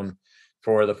to loan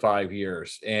for the 5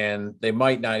 years, and they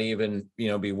might not even,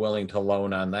 be willing to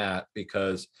loan on that,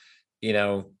 because,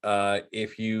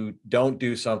 if you don't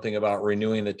do something about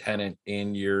renewing the tenant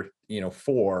in year,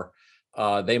 4,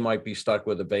 they might be stuck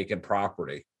with a vacant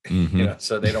property, Mm-hmm.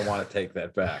 so they don't want to take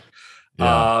that back.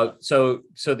 Yeah. The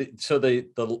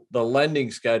lending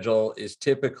schedule is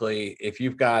typically, if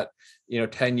you've got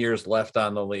 10 years left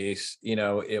on the lease,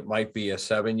 it might be a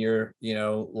 7-year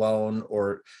loan,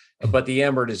 but the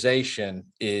amortization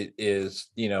is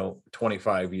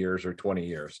 25 years or 20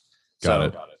 years. Got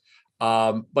it.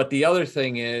 But the other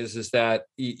thing is that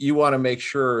you want to make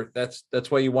sure, that's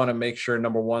why you want to make sure,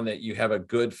 number one, that you have a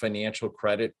good financial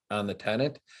credit on the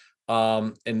tenant.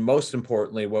 And most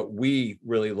importantly, what we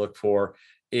really look for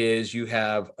is you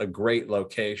have a great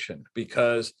location,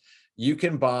 because you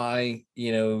can buy,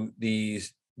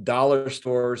 these dollar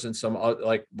stores and some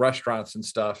like restaurants and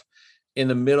stuff in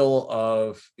the middle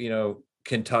of,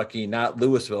 Kentucky, not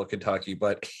Louisville, Kentucky,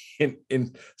 but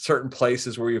in certain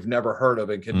places where you've never heard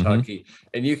of in Kentucky,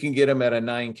 and you can get them at a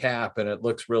 9 cap and it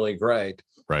looks really great.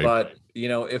 Right. But,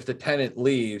 if the tenant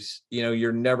leaves,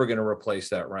 you're never going to replace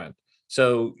that rent.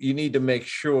 So you need to make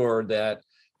sure that,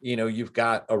 you've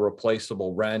got a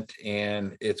replaceable rent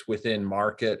and it's within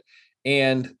market,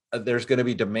 and there's going to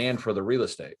be demand for the real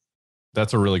estate.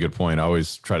 That's a really good point. I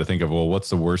always try to think of, well, what's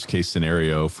the worst case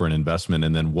scenario for an investment?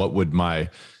 And then what would my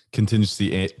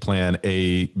contingency plan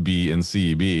A, B, and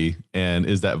C be? And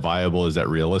is that viable? Is that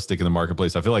realistic in the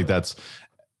marketplace? I feel like that's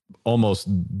almost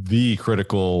the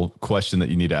critical question that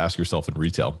you need to ask yourself in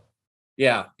retail.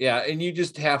 Yeah. And you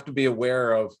just have to be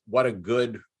aware of what a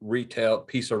good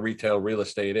piece of retail real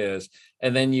estate is.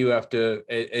 And then you have to,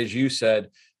 as you said,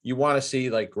 you want to see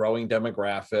like growing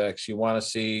demographics. You want to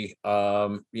see,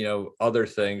 other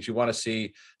things. You want to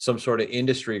see some sort of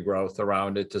industry growth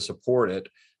around it to support it.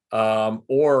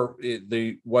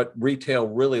 What retail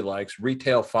really likes,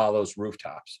 retail follows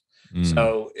rooftops.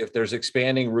 So if there's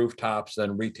expanding rooftops,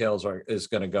 then is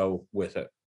going to go with it.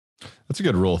 That's a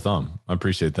good rule of thumb. I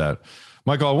appreciate that.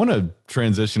 Michael, I want to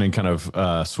transition and kind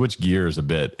of switch gears a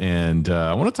bit. And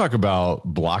I want to talk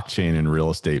about blockchain in real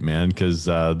estate, man, because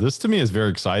this to me is very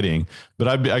exciting. But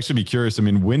I'd actually be curious. I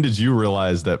mean, when did you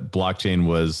realize that blockchain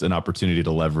was an opportunity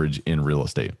to leverage in real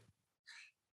estate?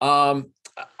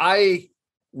 I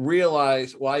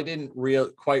realized, I didn't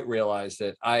quite realize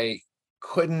that I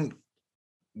couldn't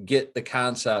get the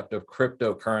concept of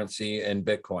cryptocurrency and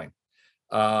Bitcoin.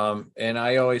 And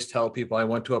I always tell people I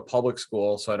went to a public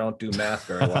school, so I don't do math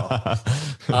very well.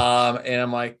 And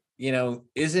I'm like,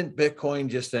 isn't Bitcoin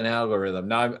just an algorithm?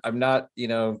 Now I'm not,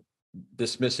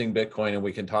 dismissing Bitcoin, and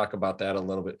we can talk about that a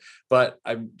little bit. But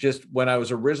when I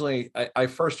was originally, I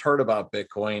first heard about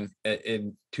Bitcoin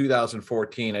in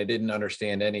 2014, I didn't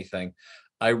understand anything.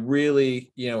 I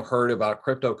really, heard about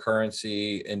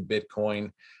cryptocurrency and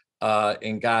Bitcoin,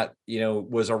 and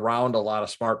was around a lot of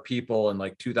smart people in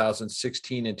like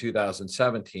 2016 and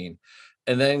 2017,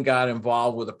 and then got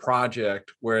involved with a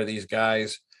project where these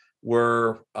guys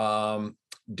were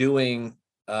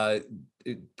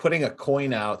putting a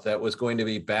coin out that was going to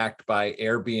be backed by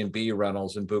Airbnb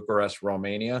rentals in Bucharest,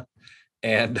 Romania.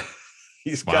 And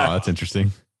wow, that's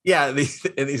interesting. Yeah,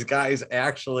 these guys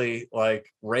actually like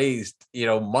raised,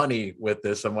 money with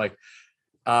this. I'm like,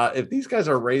 if these guys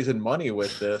are raising money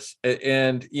with this,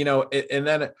 and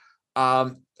then,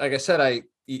 like I said,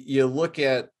 you look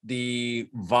at the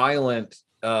violent,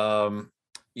 price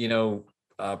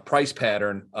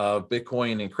pattern of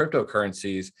Bitcoin and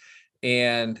cryptocurrencies,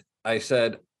 and I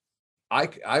said,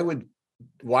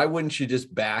 why wouldn't you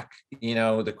just back,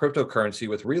 the cryptocurrency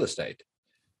with real estate?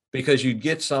 Because you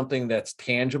get something that's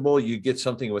tangible, you get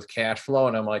something with cash flow.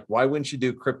 And I'm like, why wouldn't you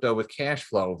do crypto with cash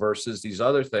flow versus these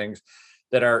other things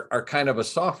that are kind of a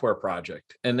software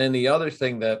project? And then the other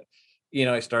thing that,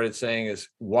 I started saying is,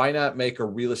 why not make a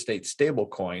real estate stable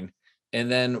coin?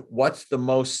 And then what's the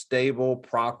most stable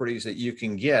properties that you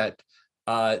can get?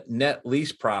 Net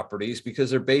lease properties,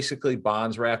 because they're basically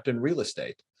bonds wrapped in real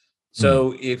estate.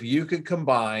 So if you could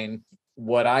combine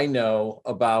what I know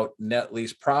about net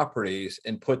lease properties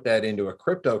and put that into a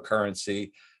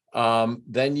cryptocurrency,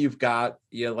 then you've got,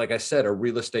 like I said, a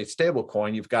real estate stable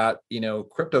coin. You've got,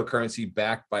 cryptocurrency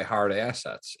backed by hard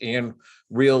assets and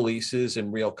real leases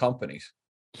and real companies.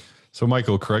 So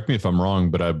Michael, correct me if I'm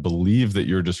wrong, but I believe that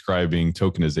you're describing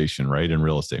tokenization, right, in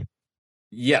real estate?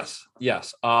 Yes.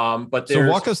 But so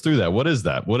walk us through that. What is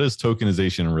that? What is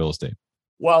tokenization in real estate?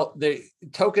 Well, the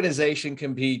tokenization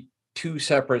can be two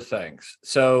separate things.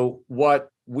 So what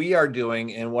we are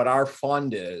doing and what our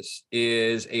fund is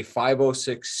a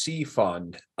 506c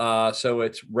fund. So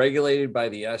it's regulated by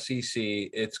the SEC.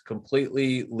 It's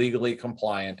completely legally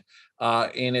compliant,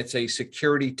 and it's a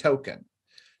security token.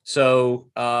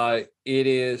 So it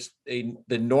is the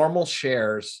normal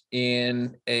shares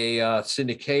in a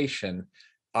syndication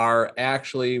are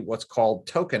actually what's called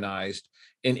tokenized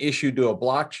and issued to a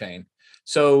blockchain.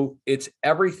 So it's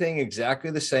everything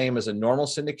exactly the same as a normal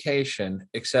syndication,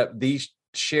 except these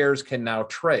shares can now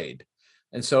trade.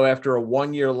 And so after a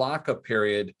 1-year lockup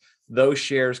period, those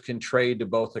shares can trade to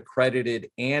both accredited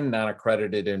and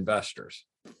non-accredited investors.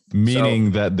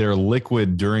 Meaning that they're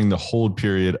liquid during the hold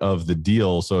period of the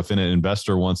deal. So if an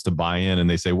investor wants to buy in and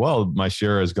they say, well, my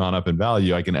share has gone up in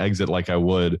value, I can exit like I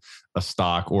would a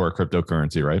stock or a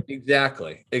cryptocurrency, right?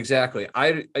 Exactly.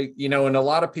 I and a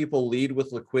lot of people lead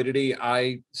with liquidity.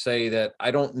 I say that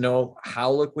I don't know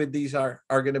how liquid these are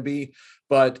going to be,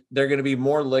 but they're going to be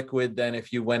more liquid than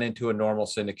if you went into a normal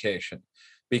syndication,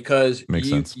 because Makes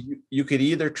sense. you could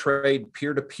either trade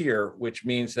peer to peer, which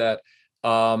means that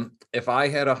if I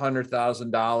had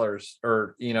 $100,000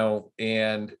 or,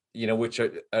 which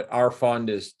our fund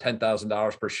is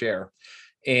 $10,000 per share,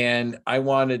 and I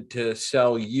wanted to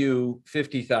sell you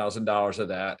 $50,000 of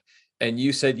that, and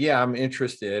you said, yeah, I'm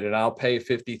interested and I'll pay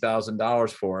 $50,000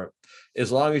 for it.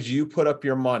 As long as you put up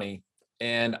your money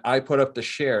and I put up the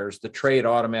shares, the trade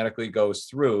automatically goes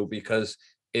through because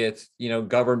it's,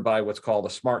 governed by what's called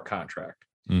a smart contract.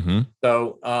 Mm-hmm.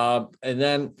 So, and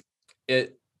then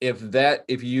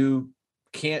if you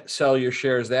can't sell your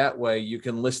shares that way, you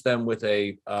can list them with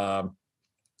a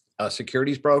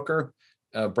securities broker,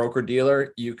 a broker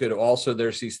dealer. You could also,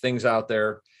 there's these things out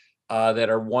there that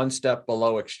are one step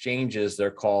below exchanges. They're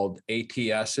called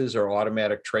ATSs, or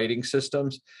automatic trading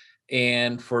systems.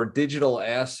 And for digital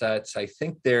assets, I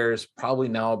think there's probably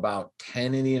now about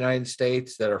 10 in the United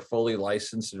States that are fully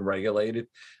licensed and regulated.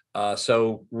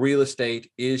 So real estate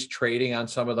is trading on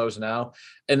some of those now.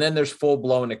 And then there's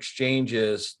full-blown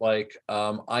exchanges like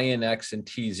INX and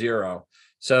T0.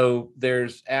 So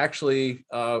there's actually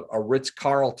a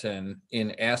Ritz-Carlton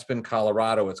in Aspen,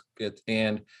 Colorado.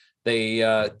 And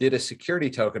they did a security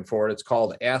token for it. It's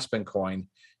called Aspen Coin,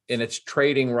 and it's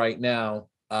trading right now.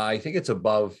 I think it's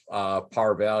above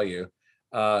par value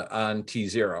on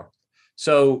T0.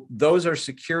 So those are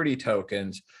security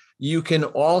tokens. You can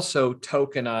also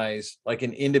tokenize like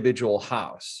an individual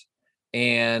house.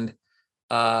 And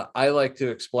I like to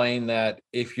explain that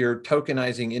if you're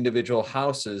tokenizing individual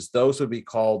houses, those would be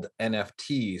called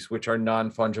NFTs, which are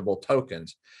non-fungible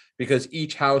tokens, because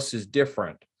each house is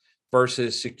different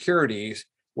versus securities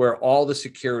where all the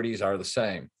securities are the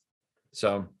same.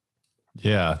 So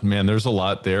yeah, man, there's a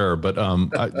lot there. But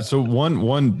so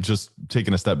one just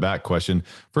taking a step back question.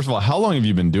 First of all, how long have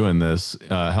you been doing this?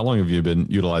 How long have you been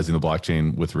utilizing the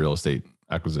blockchain with real estate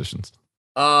acquisitions?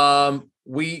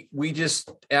 We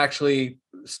just actually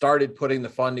started putting the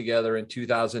fund together in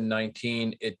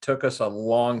 2019. It took us a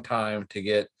long time to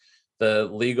get the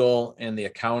legal and the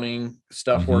accounting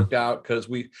stuff worked out, because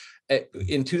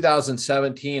in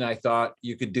 2017, I thought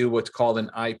you could do what's called an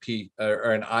IP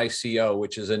or an ICO,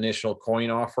 which is initial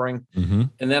coin offering. And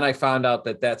then I found out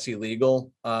that that's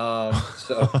illegal.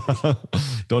 So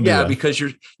don't do that. Because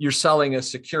you're selling a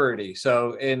security.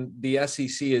 So, and the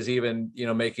SEC is even,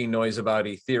 making noise about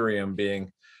Ethereum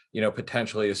being,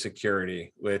 potentially a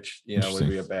security, which, would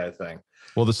be a bad thing.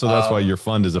 Well, so that's why your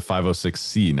fund is a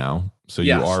 506c now. So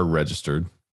you are registered.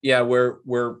 Yeah, we're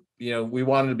we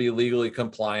wanted to be legally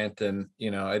compliant, and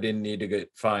I didn't need to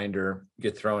get fined or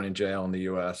get thrown in jail in the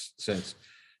U.S. since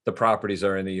the properties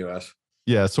are in the U.S.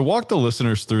 Yeah. So walk the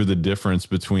listeners through the difference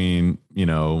between,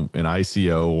 an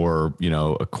ICO or,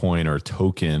 a coin or a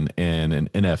token and an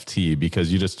NFT,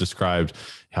 because you just described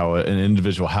how an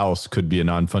individual house could be a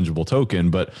non-fungible token,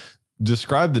 but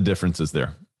describe the differences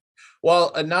there.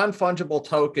 Well, a non-fungible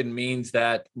token means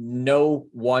that no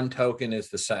one token is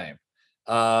the same.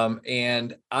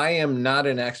 And I am not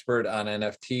an expert on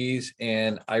NFTs,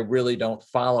 and I really don't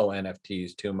follow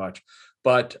NFTs too much.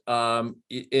 But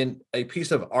in a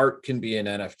piece of art can be an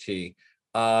NFT.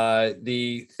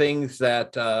 The things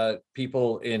that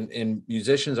people in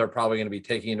musicians are probably going to be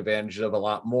taking advantage of a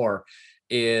lot more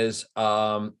is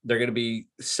they're going to be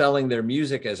selling their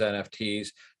music as NFTs,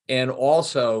 and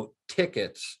also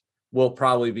tickets will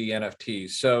probably be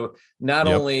NFTs. So not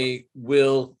only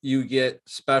will you get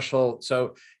special,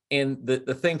 and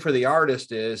the thing for the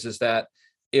artist is that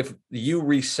if you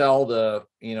resell the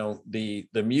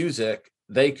music,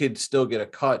 they could still get a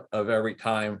cut of every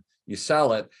time you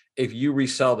sell it. If you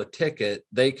resell the ticket,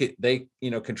 they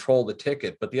control the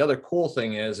ticket. But the other cool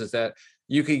thing is that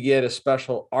you could get a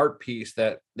special art piece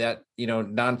that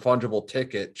non-fungible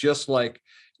ticket, just like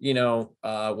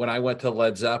when I went to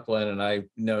Led Zeppelin and I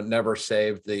never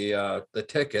saved the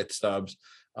ticket stubs,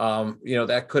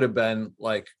 that could have been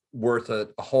like worth a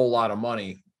whole lot of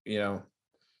money,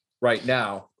 right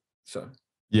now. So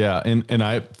Yeah, and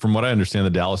I, from what I understand, the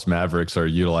Dallas Mavericks are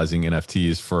utilizing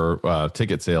NFTs for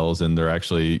ticket sales, and they're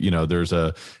actually, there's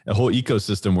a whole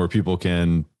ecosystem where people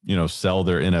can, sell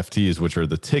their NFTs, which are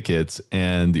the tickets,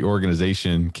 and the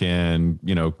organization can,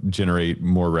 generate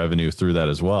more revenue through that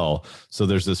as well. So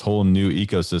there's this whole new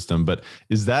ecosystem. But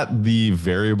is that the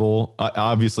variable?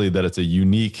 Obviously, that it's a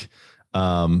unique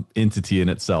entity in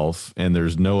itself, and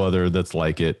there's no other that's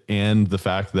like it, and the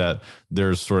fact that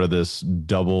there's sort of this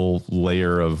double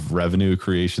layer of revenue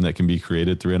creation that can be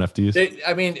created through NFTs.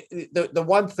 I mean, the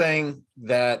one thing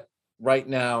that right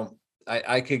now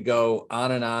I could go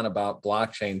on and on about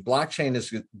blockchain. Blockchain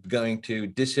is going to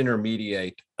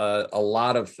disintermediate a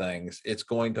lot of things. It's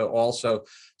going to also,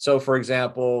 so for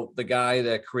example, the guy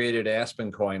that created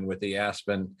Aspen Coin with the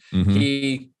Aspen,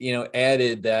 he,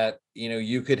 added that,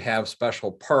 you could have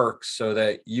special perks so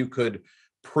that you could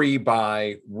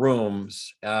pre-buy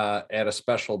rooms at a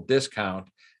special discount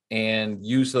and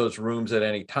use those rooms at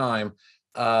any time.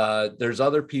 There's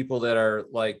other people that are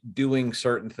like doing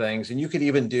certain things, and you could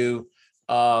even do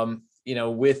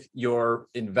with your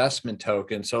investment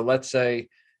token. So let's say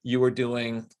you were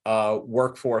doing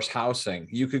workforce housing,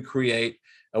 you could create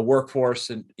a workforce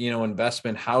and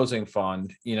investment housing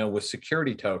fund, with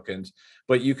security tokens,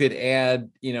 but you could add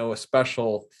a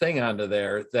special thing onto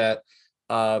there that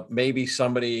maybe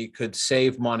somebody could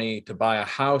save money to buy a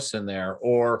house in there,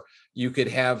 or you could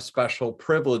have special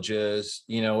privileges,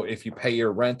 if you pay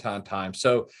your rent on time.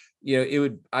 So,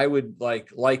 I would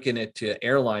liken it to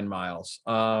airline miles.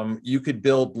 You could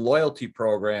build loyalty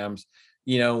programs,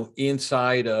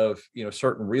 inside of,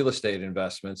 certain real estate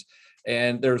investments.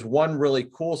 And there's one really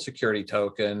cool security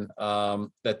token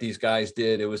that these guys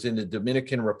did. It was in the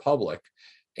Dominican Republic.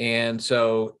 And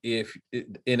so it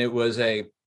was a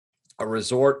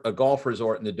resort, a golf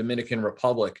resort in the Dominican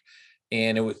Republic,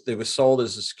 and it was sold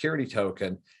as a security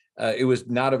token. It was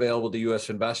not available to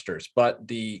U.S. investors. But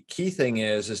the key thing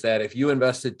is that if you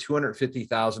invested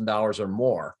 $250,000 or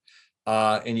more,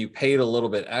 and you paid a little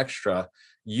bit extra,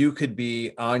 you could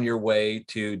be on your way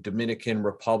to Dominican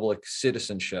Republic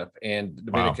citizenship and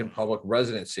Dominican Republic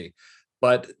residency.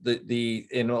 But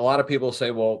and a lot of people say,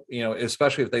 well,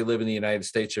 especially if they live in the United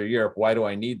States or Europe, why do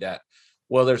I need that?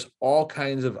 Well, there's all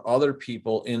kinds of other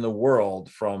people in the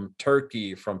world, from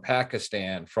Turkey, from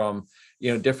Pakistan, from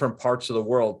different parts of the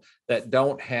world, that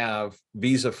don't have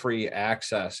visa-free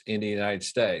access in the United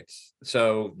States.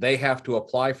 So they have to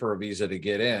apply for a visa to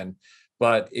get in.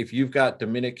 But if you've got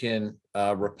Dominican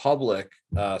Republic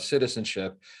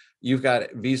citizenship, you've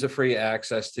got visa-free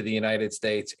access to the United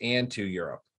States and to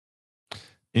Europe.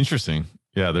 Interesting.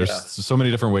 Yeah, there's so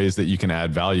many different ways that you can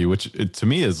add value, which to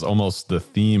me is almost the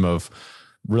theme of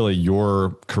really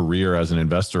your career as an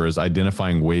investor, is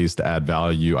identifying ways to add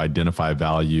value, identify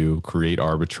value, create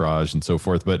arbitrage, and so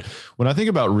forth. But when I think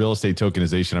about real estate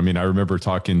tokenization, I mean, I remember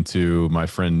talking to my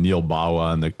friend Neil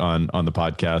Bawa on the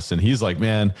podcast, and he's like,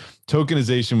 man,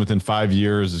 tokenization within 5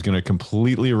 years is going to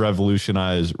completely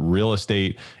revolutionize real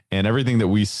estate, and everything that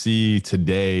we see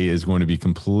today is going to be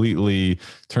completely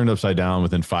turned upside down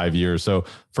within 5 years. So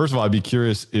first of all, I'd be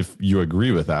curious if you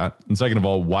agree with that. And second of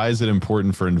all, why is it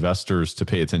important for investors to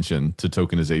pay attention to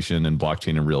tokenization and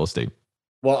blockchain and real estate?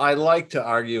 Well, I like to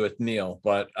argue with Neil,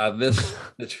 but on this,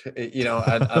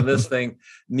 on this thing,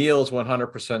 Neil's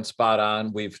 100% spot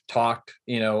on. We've talked,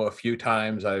 a few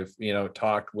times. I've,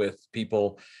 talked with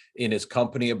people in his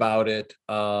company about it.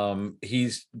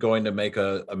 He's going to make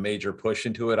a major push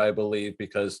into it, I believe,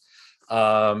 because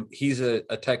he's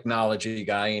a technology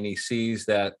guy, and he sees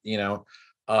that,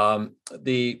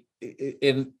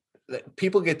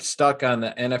 people get stuck on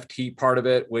the NFT part of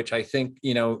it, which I think,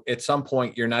 at some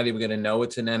point you're not even going to know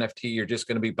it's an NFT. You're just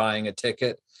going to be buying a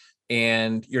ticket,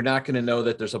 and you're not going to know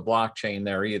that there's a blockchain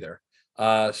there either.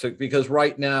 So because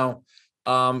right now,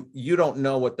 you don't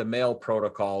know what the mail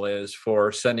protocol is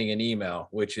for sending an email,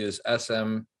 which is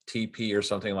SMTP or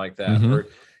something like that. Or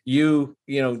you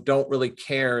don't really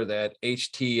care that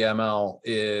HTML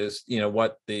is,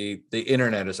 what the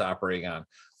internet is operating on.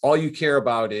 All you care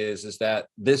about is that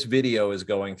this video is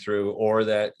going through, or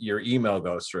that your email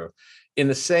goes through. In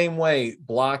the same way,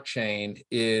 blockchain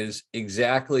is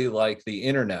exactly like the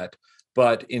internet,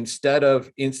 but instead of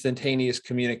instantaneous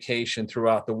communication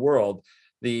throughout the world,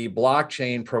 the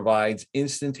blockchain provides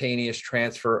instantaneous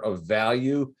transfer of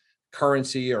value,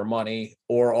 currency or money,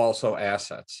 or also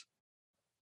assets.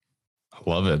 I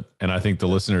love it. And I think the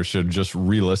listeners should just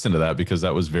re-listen to that because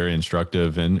that was very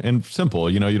instructive and simple.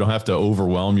 You know, you don't have to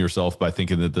overwhelm yourself by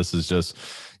thinking that this is just,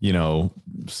 you know,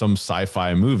 some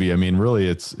sci-fi movie. I mean,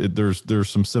 really there's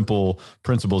some simple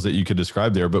principles that you could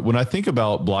describe there. But when I think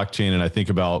about blockchain and I think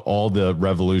about all the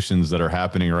revolutions that are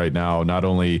happening right now, not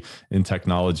only in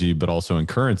technology, but also in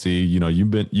currency, you know,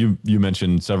 you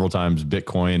mentioned several times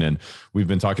Bitcoin, and we've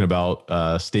been talking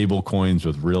about stable coins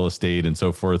with real estate and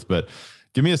so forth. But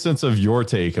give me a sense of your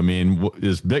take. I mean,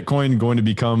 is Bitcoin going to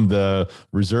become the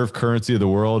reserve currency of the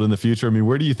world in the future? I mean,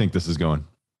 where do you think this is going?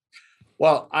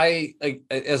 Well,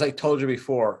 as I told you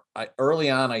before,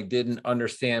 early on, I didn't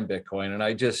understand Bitcoin. And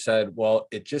I just said, well,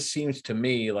 it just seems to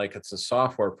me like it's a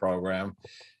software program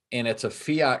and it's a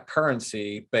fiat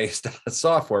currency based on a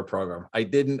software program. I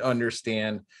didn't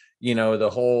understand, you know,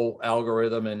 the whole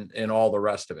algorithm and all the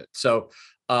rest of it. So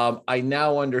I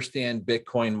now understand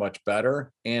Bitcoin much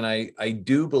better. And I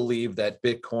do believe that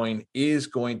Bitcoin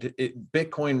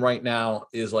Bitcoin right now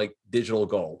is like digital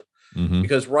gold. Mm-hmm.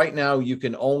 Because right now you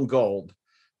can own gold,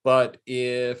 but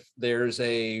if there's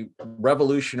a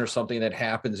revolution or something that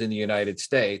happens in the United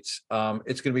States,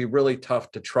 it's going to be really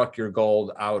tough to truck your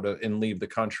gold and leave the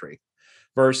country.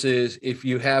 Versus if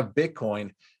you have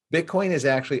Bitcoin, Bitcoin is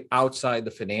actually outside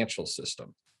the financial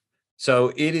system.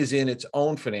 So it is in its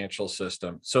own financial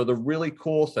system. So the really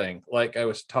cool thing, like I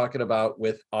was talking about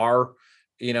with our,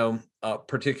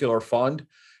 particular fund,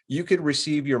 you could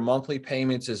receive your monthly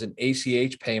payments as an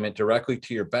ACH payment directly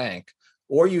to your bank,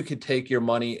 or you could take your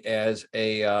money as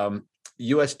a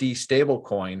USD stable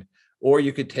coin, or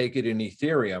you could take it in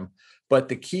Ethereum. But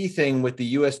the key thing with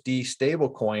the USD stable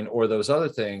coin or those other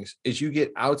things is you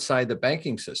get outside the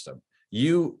banking system.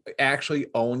 You actually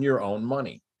own your own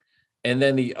money. And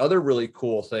then the other really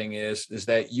cool thing is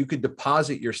that you could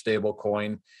deposit your stable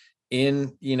coin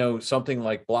in, something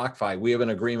like BlockFi. We have an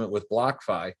agreement with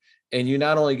BlockFi, and you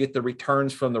not only get the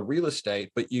returns from the real estate,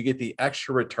 but you get the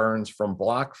extra returns from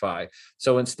BlockFi.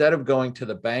 So instead of going to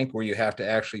the bank where you have to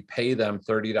actually pay them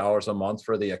 $30 a month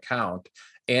for the account,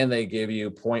 and they give you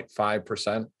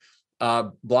 0.5%,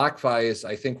 BlockFi is,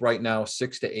 I think right now,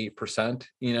 6 to 8%,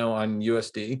 on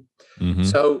USD. Mm-hmm.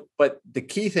 So, but the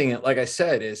key thing, like I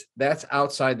said, is that's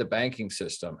outside the banking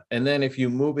system. And then if you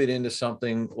move it into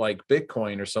something like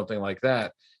Bitcoin or something like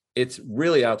that, it's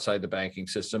really outside the banking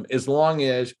system, as long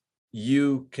as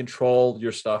you control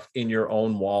your stuff in your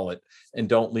own wallet and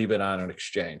don't leave it on an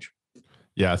exchange.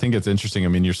 Yeah, I think it's interesting. I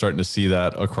mean, you're starting to see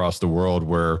that across the world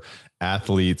where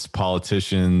athletes,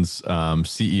 politicians,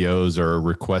 CEOs are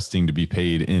requesting to be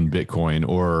paid in Bitcoin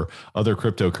or other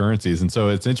cryptocurrencies. And so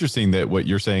it's interesting that what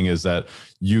you're saying is that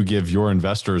you give your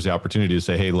investors the opportunity to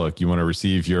say, hey, look, you want to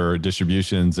receive your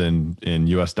distributions in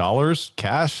US dollars,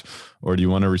 cash, or do you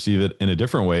want to receive it in a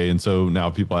different way? And so now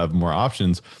people have more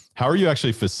options. How are you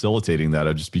actually facilitating that?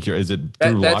 I'd just be curious. Is it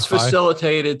through That's BlockFi?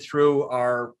 Facilitated through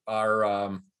our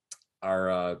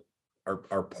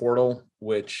portal,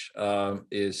 which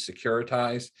is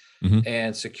Securitize. Mm-hmm.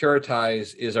 And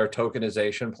Securitize is our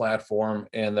tokenization platform,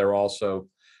 and they're also,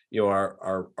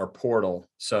 our portal.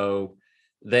 So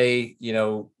they,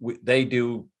 they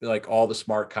do like all the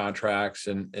smart contracts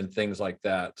and things like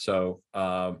that. So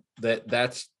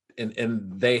that's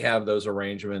and they have those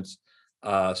arrangements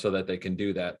so that they can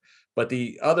do that. But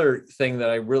the other thing that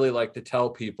I really like to tell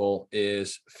people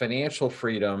is financial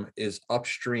freedom is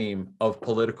upstream of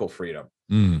political freedom.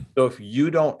 Mm. So if you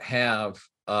don't have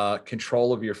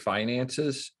control of your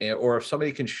finances, or if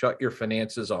somebody can shut your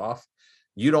finances off,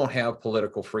 you don't have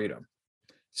political freedom.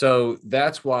 So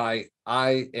that's why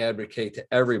I advocate to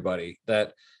everybody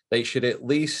that they should at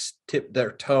least tip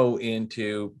their toe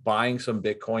into buying some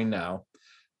Bitcoin now.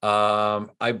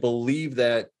 I believe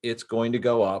that it's going to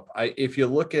go up. If you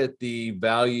look at the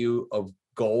value of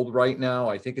gold right now,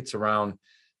 I think it's around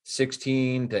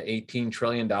 16 to 18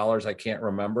 trillion dollars. I can't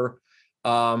remember.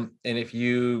 And if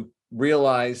you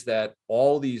realize that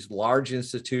all these large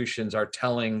institutions are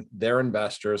telling their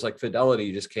investors, like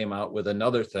Fidelity just came out with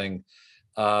another thing,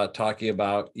 talking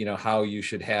about, how you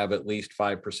should have at least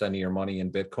 5% of your money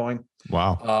in Bitcoin.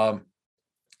 Wow.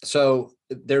 So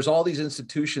there's all these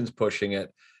institutions pushing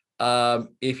it.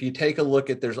 If you take a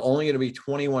look at, there's only going to be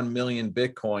 21 million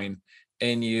Bitcoin,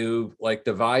 and you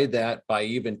divide that by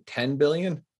even 10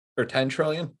 billion or 10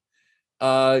 trillion,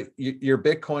 your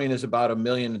Bitcoin is about $1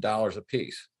 million a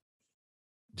piece.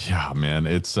 Yeah, man,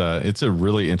 it's a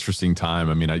really interesting time.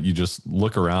 I mean, you just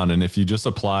look around, and if you just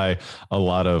apply a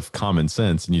lot of common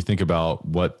sense and you think about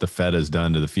what the Fed has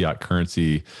done to the fiat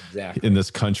currency Exactly. in this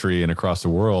country and across the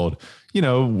world,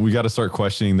 we got to start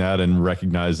questioning that and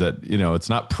recognize that, it's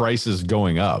not prices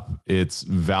going up, it's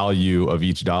value of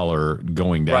each dollar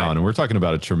going down. Right. And we're talking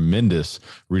about a tremendous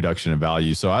reduction in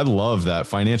value. So I love that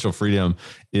financial freedom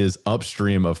is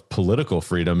upstream of political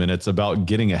freedom. And it's about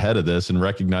getting ahead of this and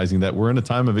recognizing that we're in a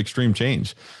time of extreme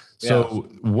change. So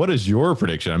what is your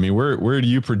prediction? I mean, where do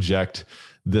you project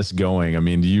this going? I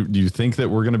mean, do you think that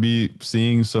we're going to be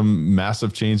seeing some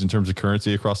massive change in terms of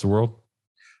currency across the world?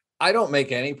 I don't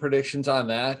make any predictions on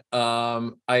that.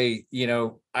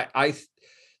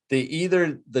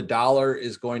 Either the dollar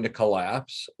is going to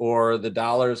collapse or the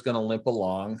dollar is going to limp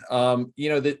along.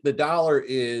 The dollar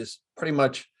is pretty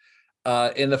much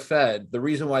in the Fed. The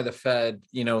reason why the Fed,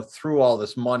 threw all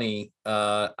this money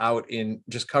out in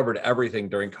just covered everything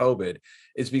during COVID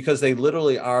is because they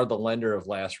literally are the lender of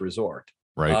last resort.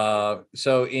 Right.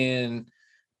 So in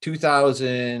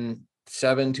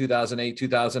 2007, 2008,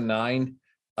 2009,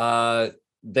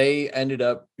 they ended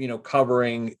up,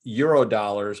 covering euro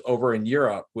dollars over in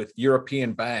Europe with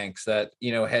European banks that,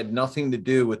 had nothing to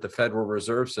do with the Federal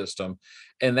Reserve System.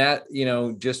 And that,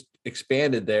 just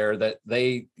expanded there, that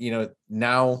they,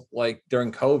 now, like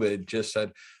during COVID, just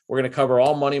said, we're going to cover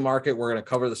all money market. We're going to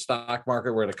cover the stock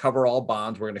market. We're going to cover all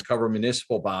bonds. We're going to cover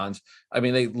municipal bonds. I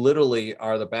mean, they literally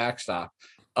are the backstop.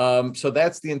 So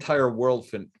that's the entire world,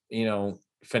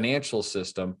 financial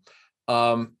system.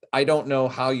 I don't know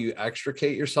how you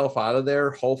extricate yourself out of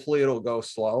there. Hopefully it'll go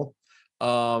slow.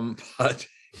 But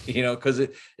because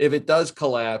if it does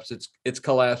collapse, it's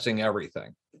collapsing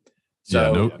everything.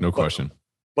 So no question.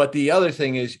 But the other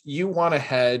thing is you want to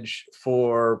hedge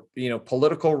for,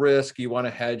 political risk. You want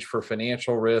to hedge for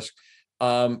financial risk.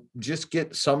 Just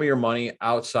get some of your money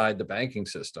outside the banking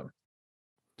system.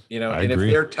 I and agree.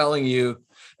 If they're telling you,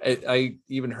 I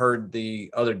even heard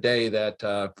the other day that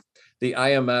the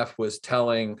IMF was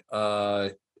telling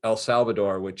El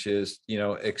Salvador, which is,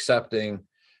 accepting,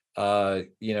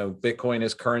 Bitcoin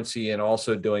as currency and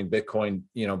also doing Bitcoin,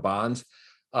 bonds.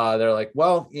 They're like,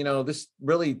 well, this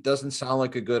really doesn't sound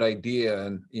like a good idea.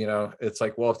 And, it's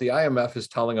like, well, if the IMF is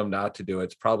telling them not to do it,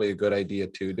 it's probably a good idea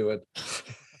to do it.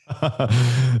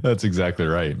 That's exactly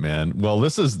right, man. Well,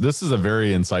 this is a very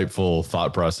insightful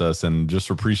thought process, and just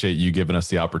appreciate you giving us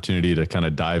the opportunity to kind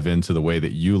of dive into the way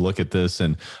that you look at this.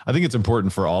 And I think it's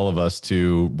important for all of us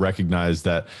to recognize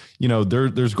that,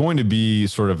 there's going to be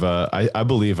sort of I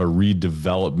believe a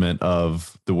redevelopment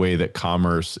of the way that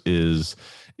commerce is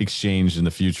exchanged in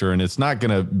the future. And it's not going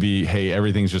to be, hey,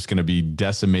 everything's just going to be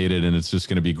decimated and it's just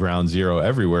going to be ground zero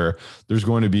everywhere. There's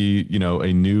going to be,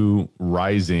 a new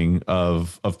rising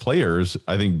of players,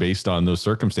 I think, based on those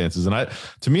circumstances. And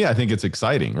to me, I think it's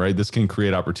exciting, right? This can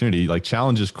create opportunity. Like,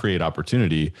 challenges create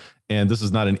opportunity. And this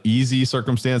is not an easy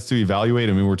circumstance to evaluate.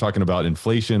 I mean, we're talking about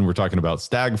inflation, we're talking about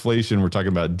stagflation, we're talking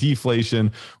about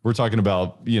deflation, we're talking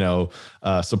about,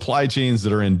 supply chains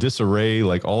that are in disarray,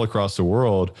 like all across the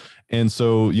world. And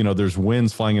so, there's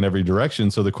winds flying in every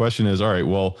direction. So the question is, all right,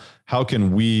 well, how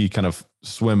can we kind of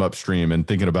swim upstream and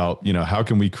thinking about, how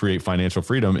can we create financial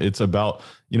freedom? It's about,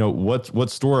 what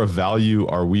store of value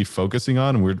are we focusing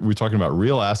on? And we're talking about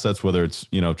real assets, whether it's,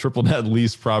 triple net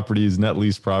lease properties, net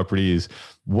lease properties,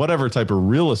 whatever type of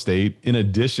real estate, in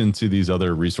addition to these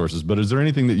other resources. But is there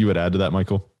anything that you would add to that,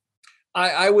 Michael?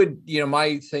 I would,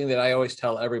 my thing that I always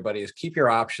tell everybody is keep your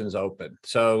options open.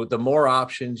 So the more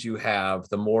options you have,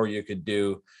 the more you could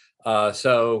do.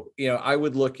 I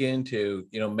would look into,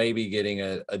 maybe getting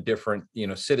a different,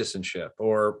 citizenship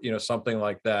or, something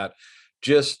like that,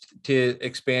 just to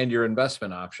expand your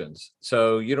investment options.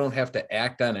 So you don't have to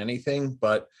act on anything,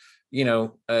 but,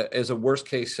 as a worst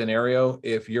case scenario,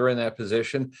 if you're in that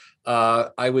position,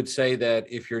 I would say that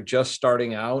if you're just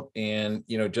starting out and,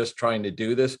 just trying to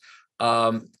do this,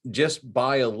 just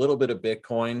buy a little bit of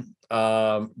Bitcoin,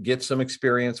 get some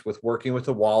experience with working with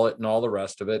a wallet and all the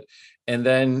rest of it. And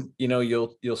then,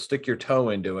 you'll stick your toe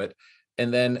into it.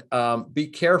 And then be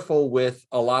careful with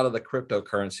a lot of the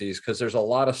cryptocurrencies, because there's a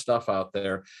lot of stuff out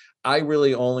there. I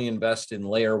really only invest in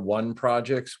layer one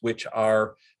projects, which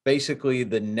are basically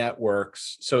the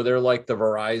networks. So they're like the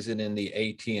Verizon and the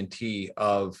AT&T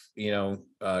of,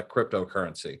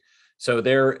 cryptocurrency. So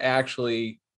they're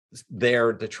actually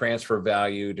there to transfer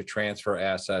value, to transfer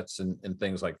assets and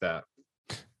things like that.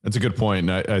 That's a good point.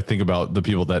 And I think about the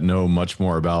people that know much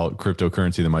more about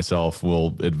cryptocurrency than myself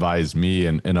will advise me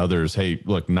and others, hey,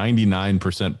 look,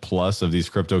 99% plus of these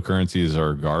cryptocurrencies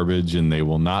are garbage and they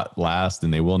will not last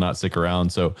and they will not stick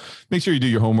around. So make sure you do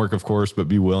your homework, of course, but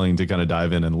be willing to kind of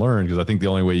dive in and learn, because I think the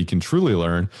only way you can truly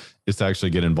learn is to actually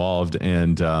get involved.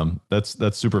 And that's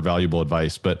super valuable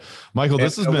advice. But Michael,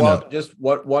 this has been just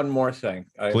one more thing.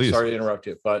 I'm please. sorry to interrupt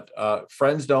you, but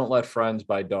friends don't let friends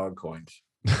buy dog coins.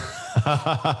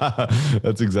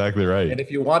 That's exactly right. And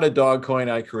if you want a dog coin,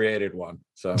 I created one.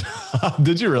 So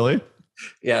did you really?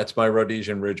 Yeah, it's my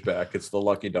Rhodesian Ridgeback. It's the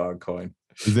lucky dog coin.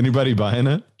 Is anybody buying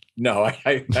it? No,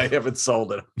 I haven't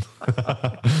sold it.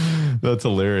 That's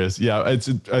hilarious. Yeah, I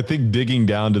think digging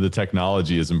down to the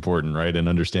technology is important, right? And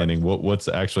understanding what's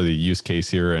actually the use case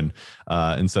here. And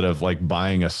instead of like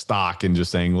buying a stock and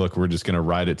just saying, look, we're just going to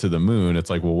ride it to the moon. It's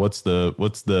like, well, what's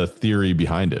the theory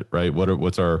behind it, right?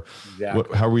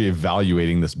 How are we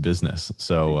evaluating this business?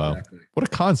 So what a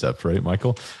concept, right,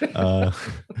 Michael?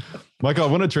 Michael,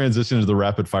 I want to transition to the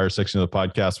rapid fire section of the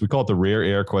podcast. We call it the Rare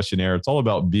Air Questionnaire. It's all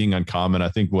about being uncommon. I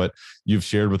think what you've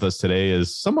shared with us today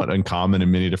is somewhat uncommon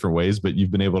in many different ways, but you've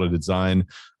been able to design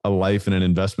a life and an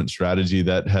investment strategy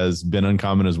that has been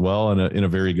uncommon as well in a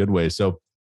very good way. So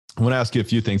I want to ask you a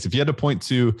few things. If you had to point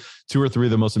to 2 or 3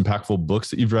 of the most impactful books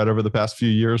that you've read over the past few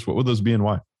years, what would those be and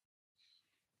why?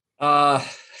 I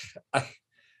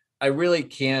really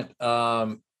can't.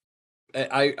 I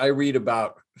read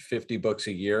about 50 books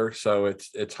a year, so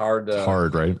it's hard to. It's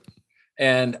hard, right?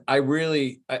 And I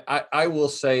will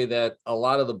say that a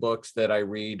lot of the books that I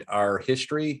read are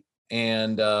history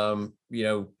and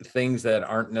things that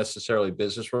aren't necessarily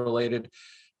business related.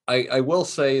 I will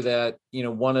say that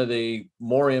one of the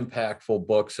more impactful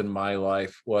books in my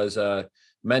life was a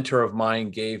mentor of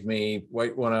mine gave me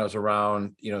right when I was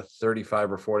around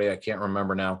 35 or 40. I can't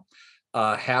remember now.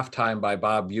 Halftime by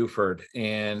Bob Buford,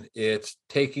 and it's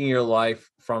taking your life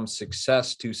from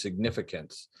success to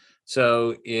significance.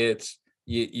 So it's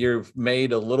you've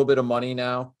made a little bit of money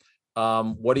now.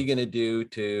 What are you going to do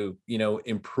to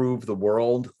improve the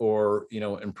world or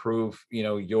improve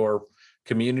your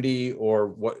community,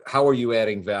 or how are you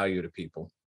adding value to people?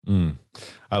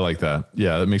 I like that.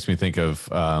 Yeah, that makes me think of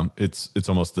it's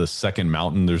almost The Second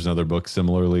Mountain. There's another book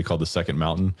similarly called The Second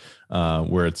Mountain,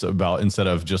 where it's about, instead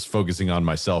of just focusing on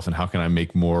myself and how can I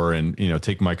make more and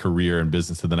take my career and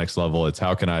business to the next level, it's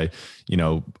how can I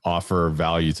offer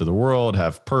value to the world,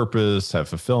 have purpose, have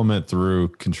fulfillment through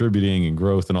contributing and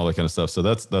growth and all that kind of stuff. So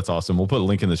that's awesome. We'll put a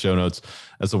link in the show notes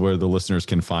as to where the listeners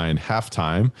can find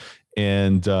Halftime.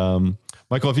 And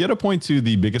Michael, if you had to point to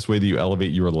the biggest way that you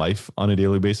elevate your life on a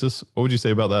daily basis, what would you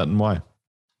say about that and why?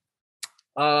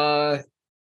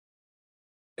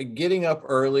 Getting up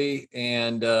early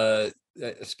and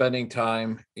spending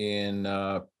time in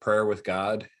prayer with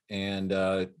God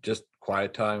and just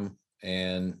quiet time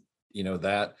and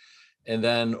that. And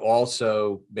then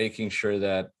also making sure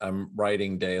that I'm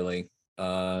writing daily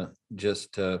so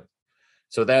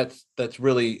that's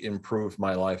really improved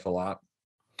my life a lot.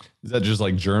 Is that just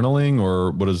like journaling, or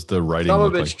what is the writing? Some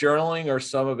of it's journaling, or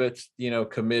some of it's,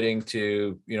 committing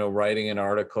to, writing an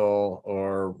article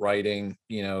or writing,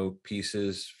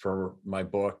 pieces for my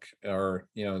book or,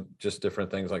 just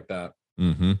different things like that.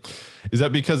 Mm-hmm. Is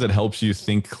that because it helps you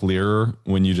think clearer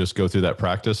when you just go through that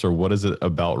practice, or what is it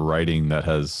about writing that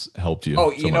has helped you?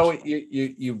 Oh,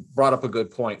 you brought up a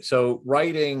good point. So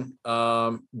writing,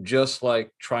 just like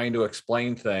trying to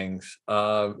explain things,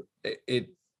 it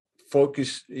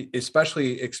focus,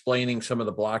 especially explaining some of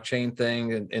the blockchain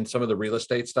thing and some of the real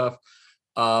estate stuff.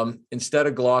 Instead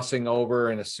of glossing over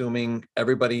and assuming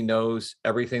everybody knows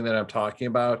everything that I'm talking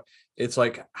about, it's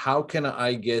like, how can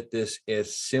I get this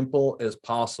as simple as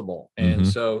possible? And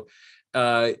so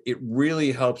it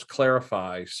really helps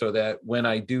clarify so that when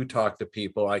I do talk to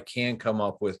people, I can come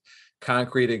up with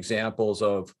concrete examples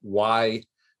of why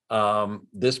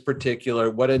this particular,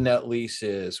 what a net lease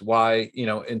is, why,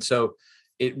 and so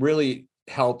it really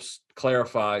helps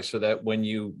clarify so that when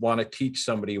you want to teach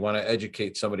somebody, you want to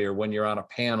educate somebody, or when you're on a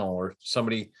panel or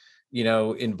somebody,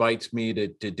 invites me to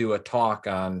do a talk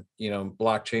on,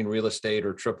 blockchain real estate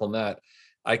or triple net,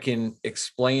 I can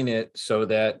explain it so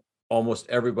that almost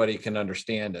everybody can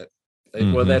understand it.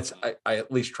 Well, I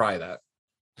at least try that.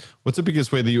 What's the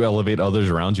biggest way that you elevate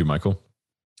others around you, Michael?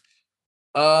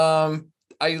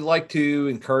 I like to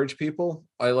encourage people.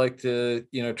 I like to,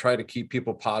 try to keep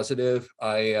people positive.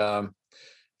 I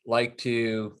like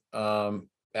to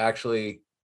actually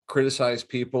criticize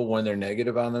people when they're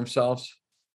negative on themselves,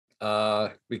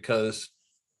 because,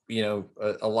 a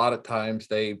lot of times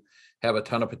they have a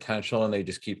ton of potential and they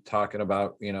just keep talking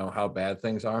about, how bad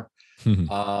things are.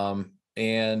 So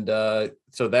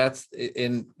that's,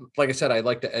 and like I said, I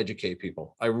like to educate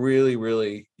people. I really,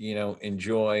 really,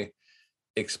 enjoy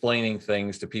explaining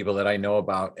things to people that I know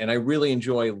about. And I really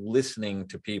enjoy listening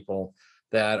to people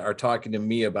that are talking to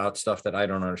me about stuff that I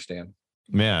don't understand.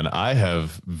 Man, I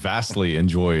have vastly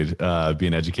enjoyed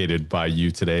being educated by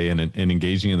you today and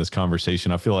engaging in this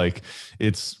conversation. I feel like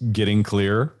it's getting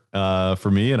clear for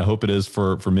me, and I hope it is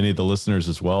for many of the listeners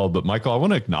as well. But Michael, I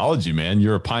want to acknowledge you, man.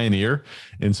 You're a pioneer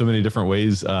in so many different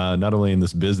ways, not only in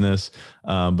this business,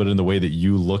 but in the way that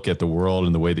you look at the world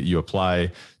and the way that you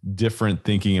apply different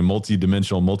thinking and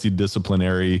multidimensional,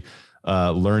 multidisciplinary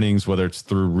learnings, whether it's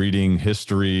through reading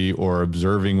history or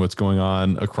observing what's going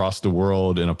on across the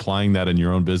world and applying that in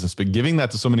your own business, but giving that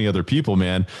to so many other people,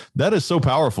 man, that is so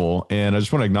powerful. And I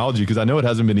just want to acknowledge you because I know it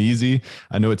hasn't been easy.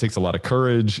 I know it takes a lot of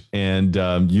courage, and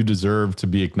you deserve to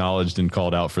be acknowledged and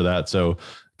called out for that. So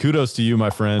kudos to you,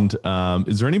 my friend.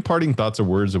 Is there any parting thoughts or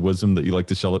words of wisdom that you'd like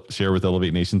to share with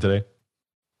Elevate Nation today?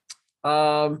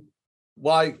 Well,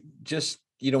 I just,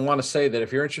 want to say that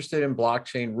if you're interested in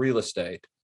blockchain real estate,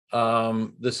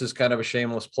 this is kind of a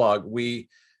shameless plug. We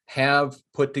have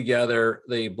put together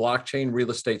the Blockchain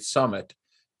Real Estate Summit.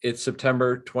 It's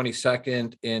September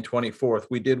 22nd and 24th.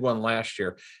 We did one last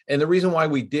year. And the reason why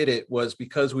we did it was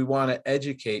because we want to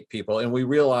educate people. And we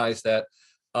realize that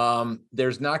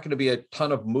there's not going to be a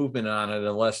ton of movement on it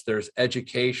unless there's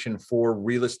education for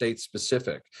real estate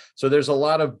specific. So there's a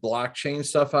lot of blockchain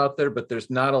stuff out there, but there's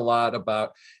not a lot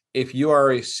about if you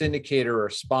are a syndicator or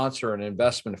a sponsor, an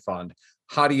investment fund.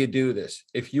 How do you do this?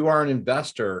 If you are an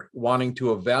investor wanting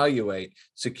to evaluate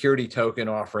security token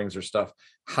offerings or stuff,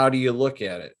 how do you look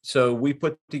at it? So we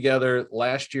put together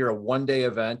last year a one-day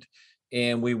event,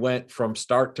 and we went from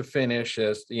start to finish,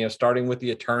 as starting with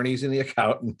the attorneys and the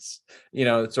accountants.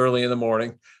 It's early in the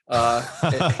morning.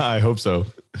 I hope so.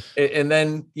 And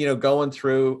then going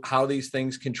through how these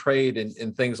things can trade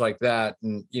and things like that,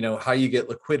 and how you get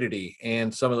liquidity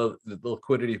and some of the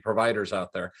liquidity providers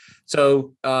out there.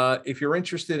 So if you're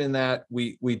interested in that,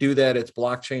 we do that. It's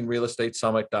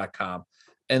blockchainrealestatesummit.com.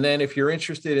 And then if you're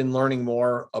interested in learning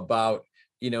more about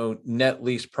net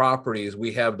lease properties,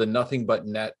 we have the Nothing But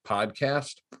Net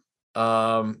podcast.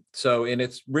 And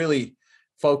it's really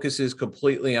focuses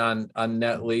completely on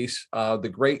net lease.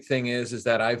 The great thing is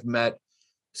that I've met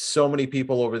so many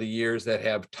people over the years that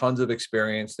have tons of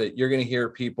experience that you're going to hear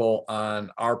people on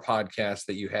our podcast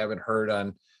that you haven't heard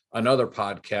on other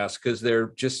podcasts, because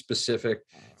they're just specific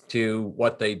to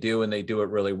what they do, and they do it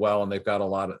really well. And they've got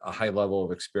a high level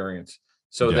of experience.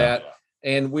 So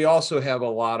and we also have a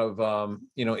lot of,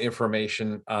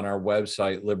 information on our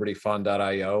website,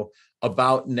 libertyfund.io,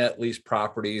 about net lease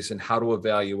properties and how to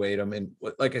evaluate them. And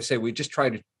like I say, we just try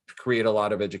to create a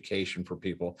lot of education for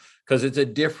people, because it's a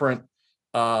different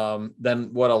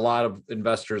than what a lot of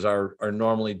investors are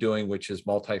normally doing, which is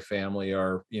multifamily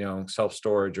or,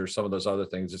 self-storage or some of those other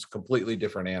things. It's a completely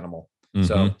different animal.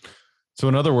 Mm-hmm. So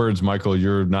in other words, Michael,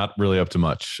 you're not really up to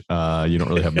much. You don't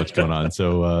really have much going on.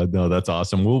 So no, that's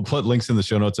awesome. We'll put links in the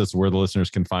show notes as to where the listeners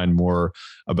can find more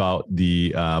about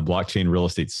the Blockchain Real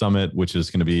Estate Summit, which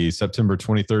is going to be September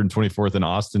 23rd and 24th in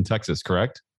Austin, Texas,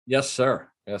 correct? Yes, sir.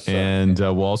 Yes, sir. And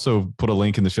we'll also put a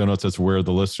link in the show notes as to where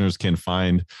the listeners can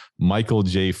find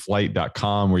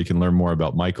michaeljflight.com, where you can learn more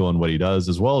about Michael and what he does,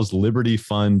 as well as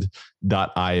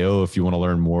libertyfund.io if you want to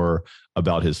learn more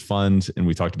about his fund. And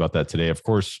we talked about that today, of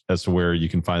course, as to where you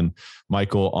can find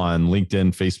Michael on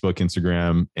LinkedIn, Facebook,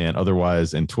 Instagram, and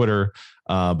otherwise, and Twitter.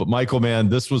 But Michael, man,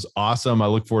 this was awesome. I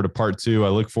look forward to part 2. I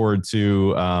look forward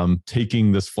to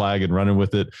taking this flag and running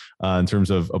with it in terms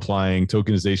of applying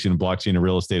tokenization and blockchain and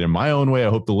real estate in my own way. I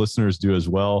hope the listeners do as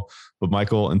well. But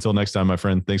Michael, until next time, my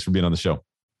friend, thanks for being on the show.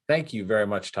 Thank you very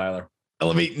much, Tyler.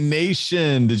 Elevate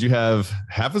Nation, did you have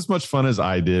half as much fun as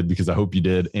I did? Because I hope you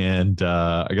did. And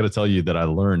I got to tell you that I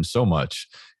learned so much.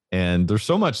 And there's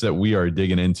so much that we are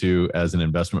digging into as an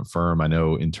investment firm. I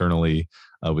know internally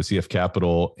with CF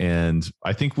Capital. And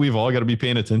I think we've all got to be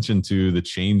paying attention to the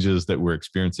changes that we're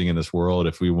experiencing in this world.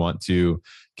 If we want to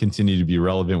continue to be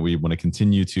relevant, we want to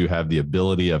continue to have the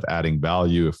ability of adding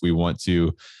value. If we want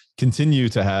to continue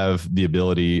to have the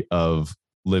ability of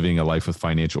living a life with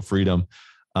financial freedom,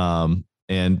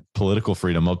 and political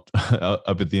freedom up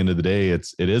at the end of the day,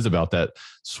 it is about that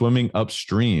swimming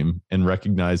upstream and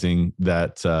recognizing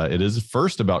that it is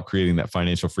first about creating that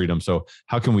financial freedom. So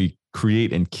how can we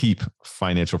create and keep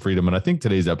financial freedom? And I think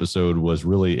today's episode was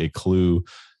really a clue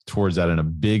towards that in a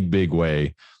big, big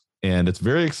way. And it's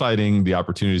very exciting, the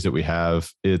opportunities that we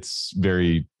have. It's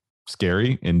very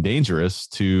scary and dangerous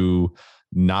to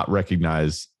not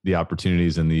recognize the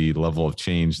opportunities and the level of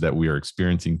change that we are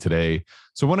experiencing today.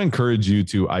 So I want to encourage you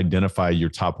to identify your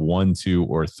top 1, 2,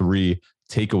 or 3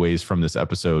 takeaways from this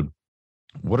episode.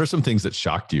 What are some things that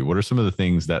shocked you? What are some of the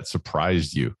things that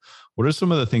surprised you? What are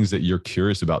some of the things that you're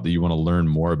curious about that you want to learn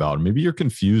more about? Maybe you're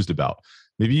confused about.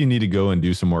 Maybe you need to go and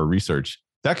do some more research.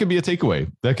 that could be a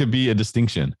takeaway. That could be a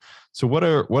distinction. So what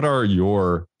are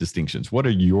your distinctions? What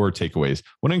are your takeaways? I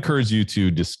want to encourage you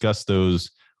to discuss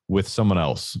those with someone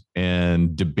else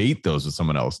and debate those with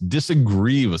someone else,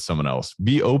 disagree with someone else,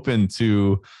 be open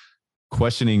to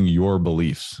questioning your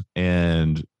beliefs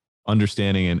and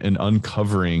understanding and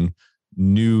uncovering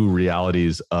new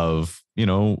realities of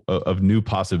new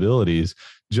possibilities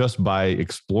just by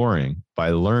exploring, by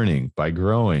learning, by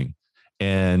growing.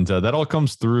 And that all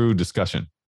comes through discussion.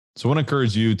 So I want to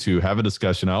encourage you to have a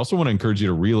discussion. I also want to encourage you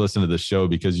to re-listen to this show,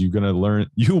 because you're going to learn,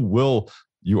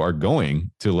 you are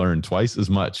going to learn twice as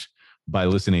much by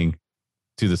listening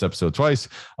to this episode twice.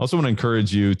 I also want to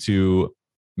encourage you to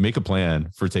make a plan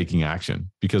for taking action,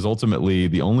 because ultimately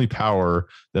the only power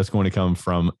that's going to come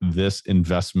from this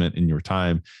investment in your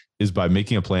time is by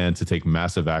making a plan to take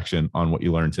massive action on what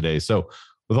you learned today. So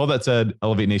with all that said,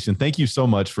 Elevate Nation, thank you so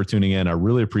much for tuning in. I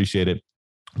really appreciate it.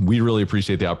 We really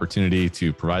appreciate the opportunity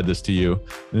to provide this to you.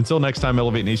 And until next time,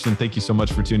 Elevate Nation, thank you so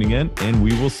much for tuning in, and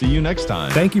we will see you next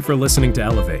time. Thank you for listening to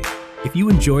Elevate. If you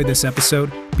enjoyed this episode,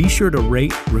 be sure to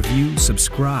rate, review,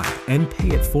 subscribe, and pay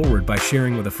it forward by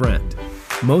sharing with a friend.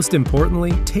 Most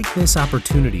importantly, take this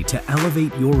opportunity to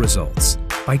elevate your results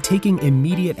by taking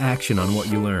immediate action on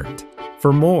what you learned.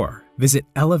 For more, visit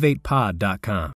elevatepod.com.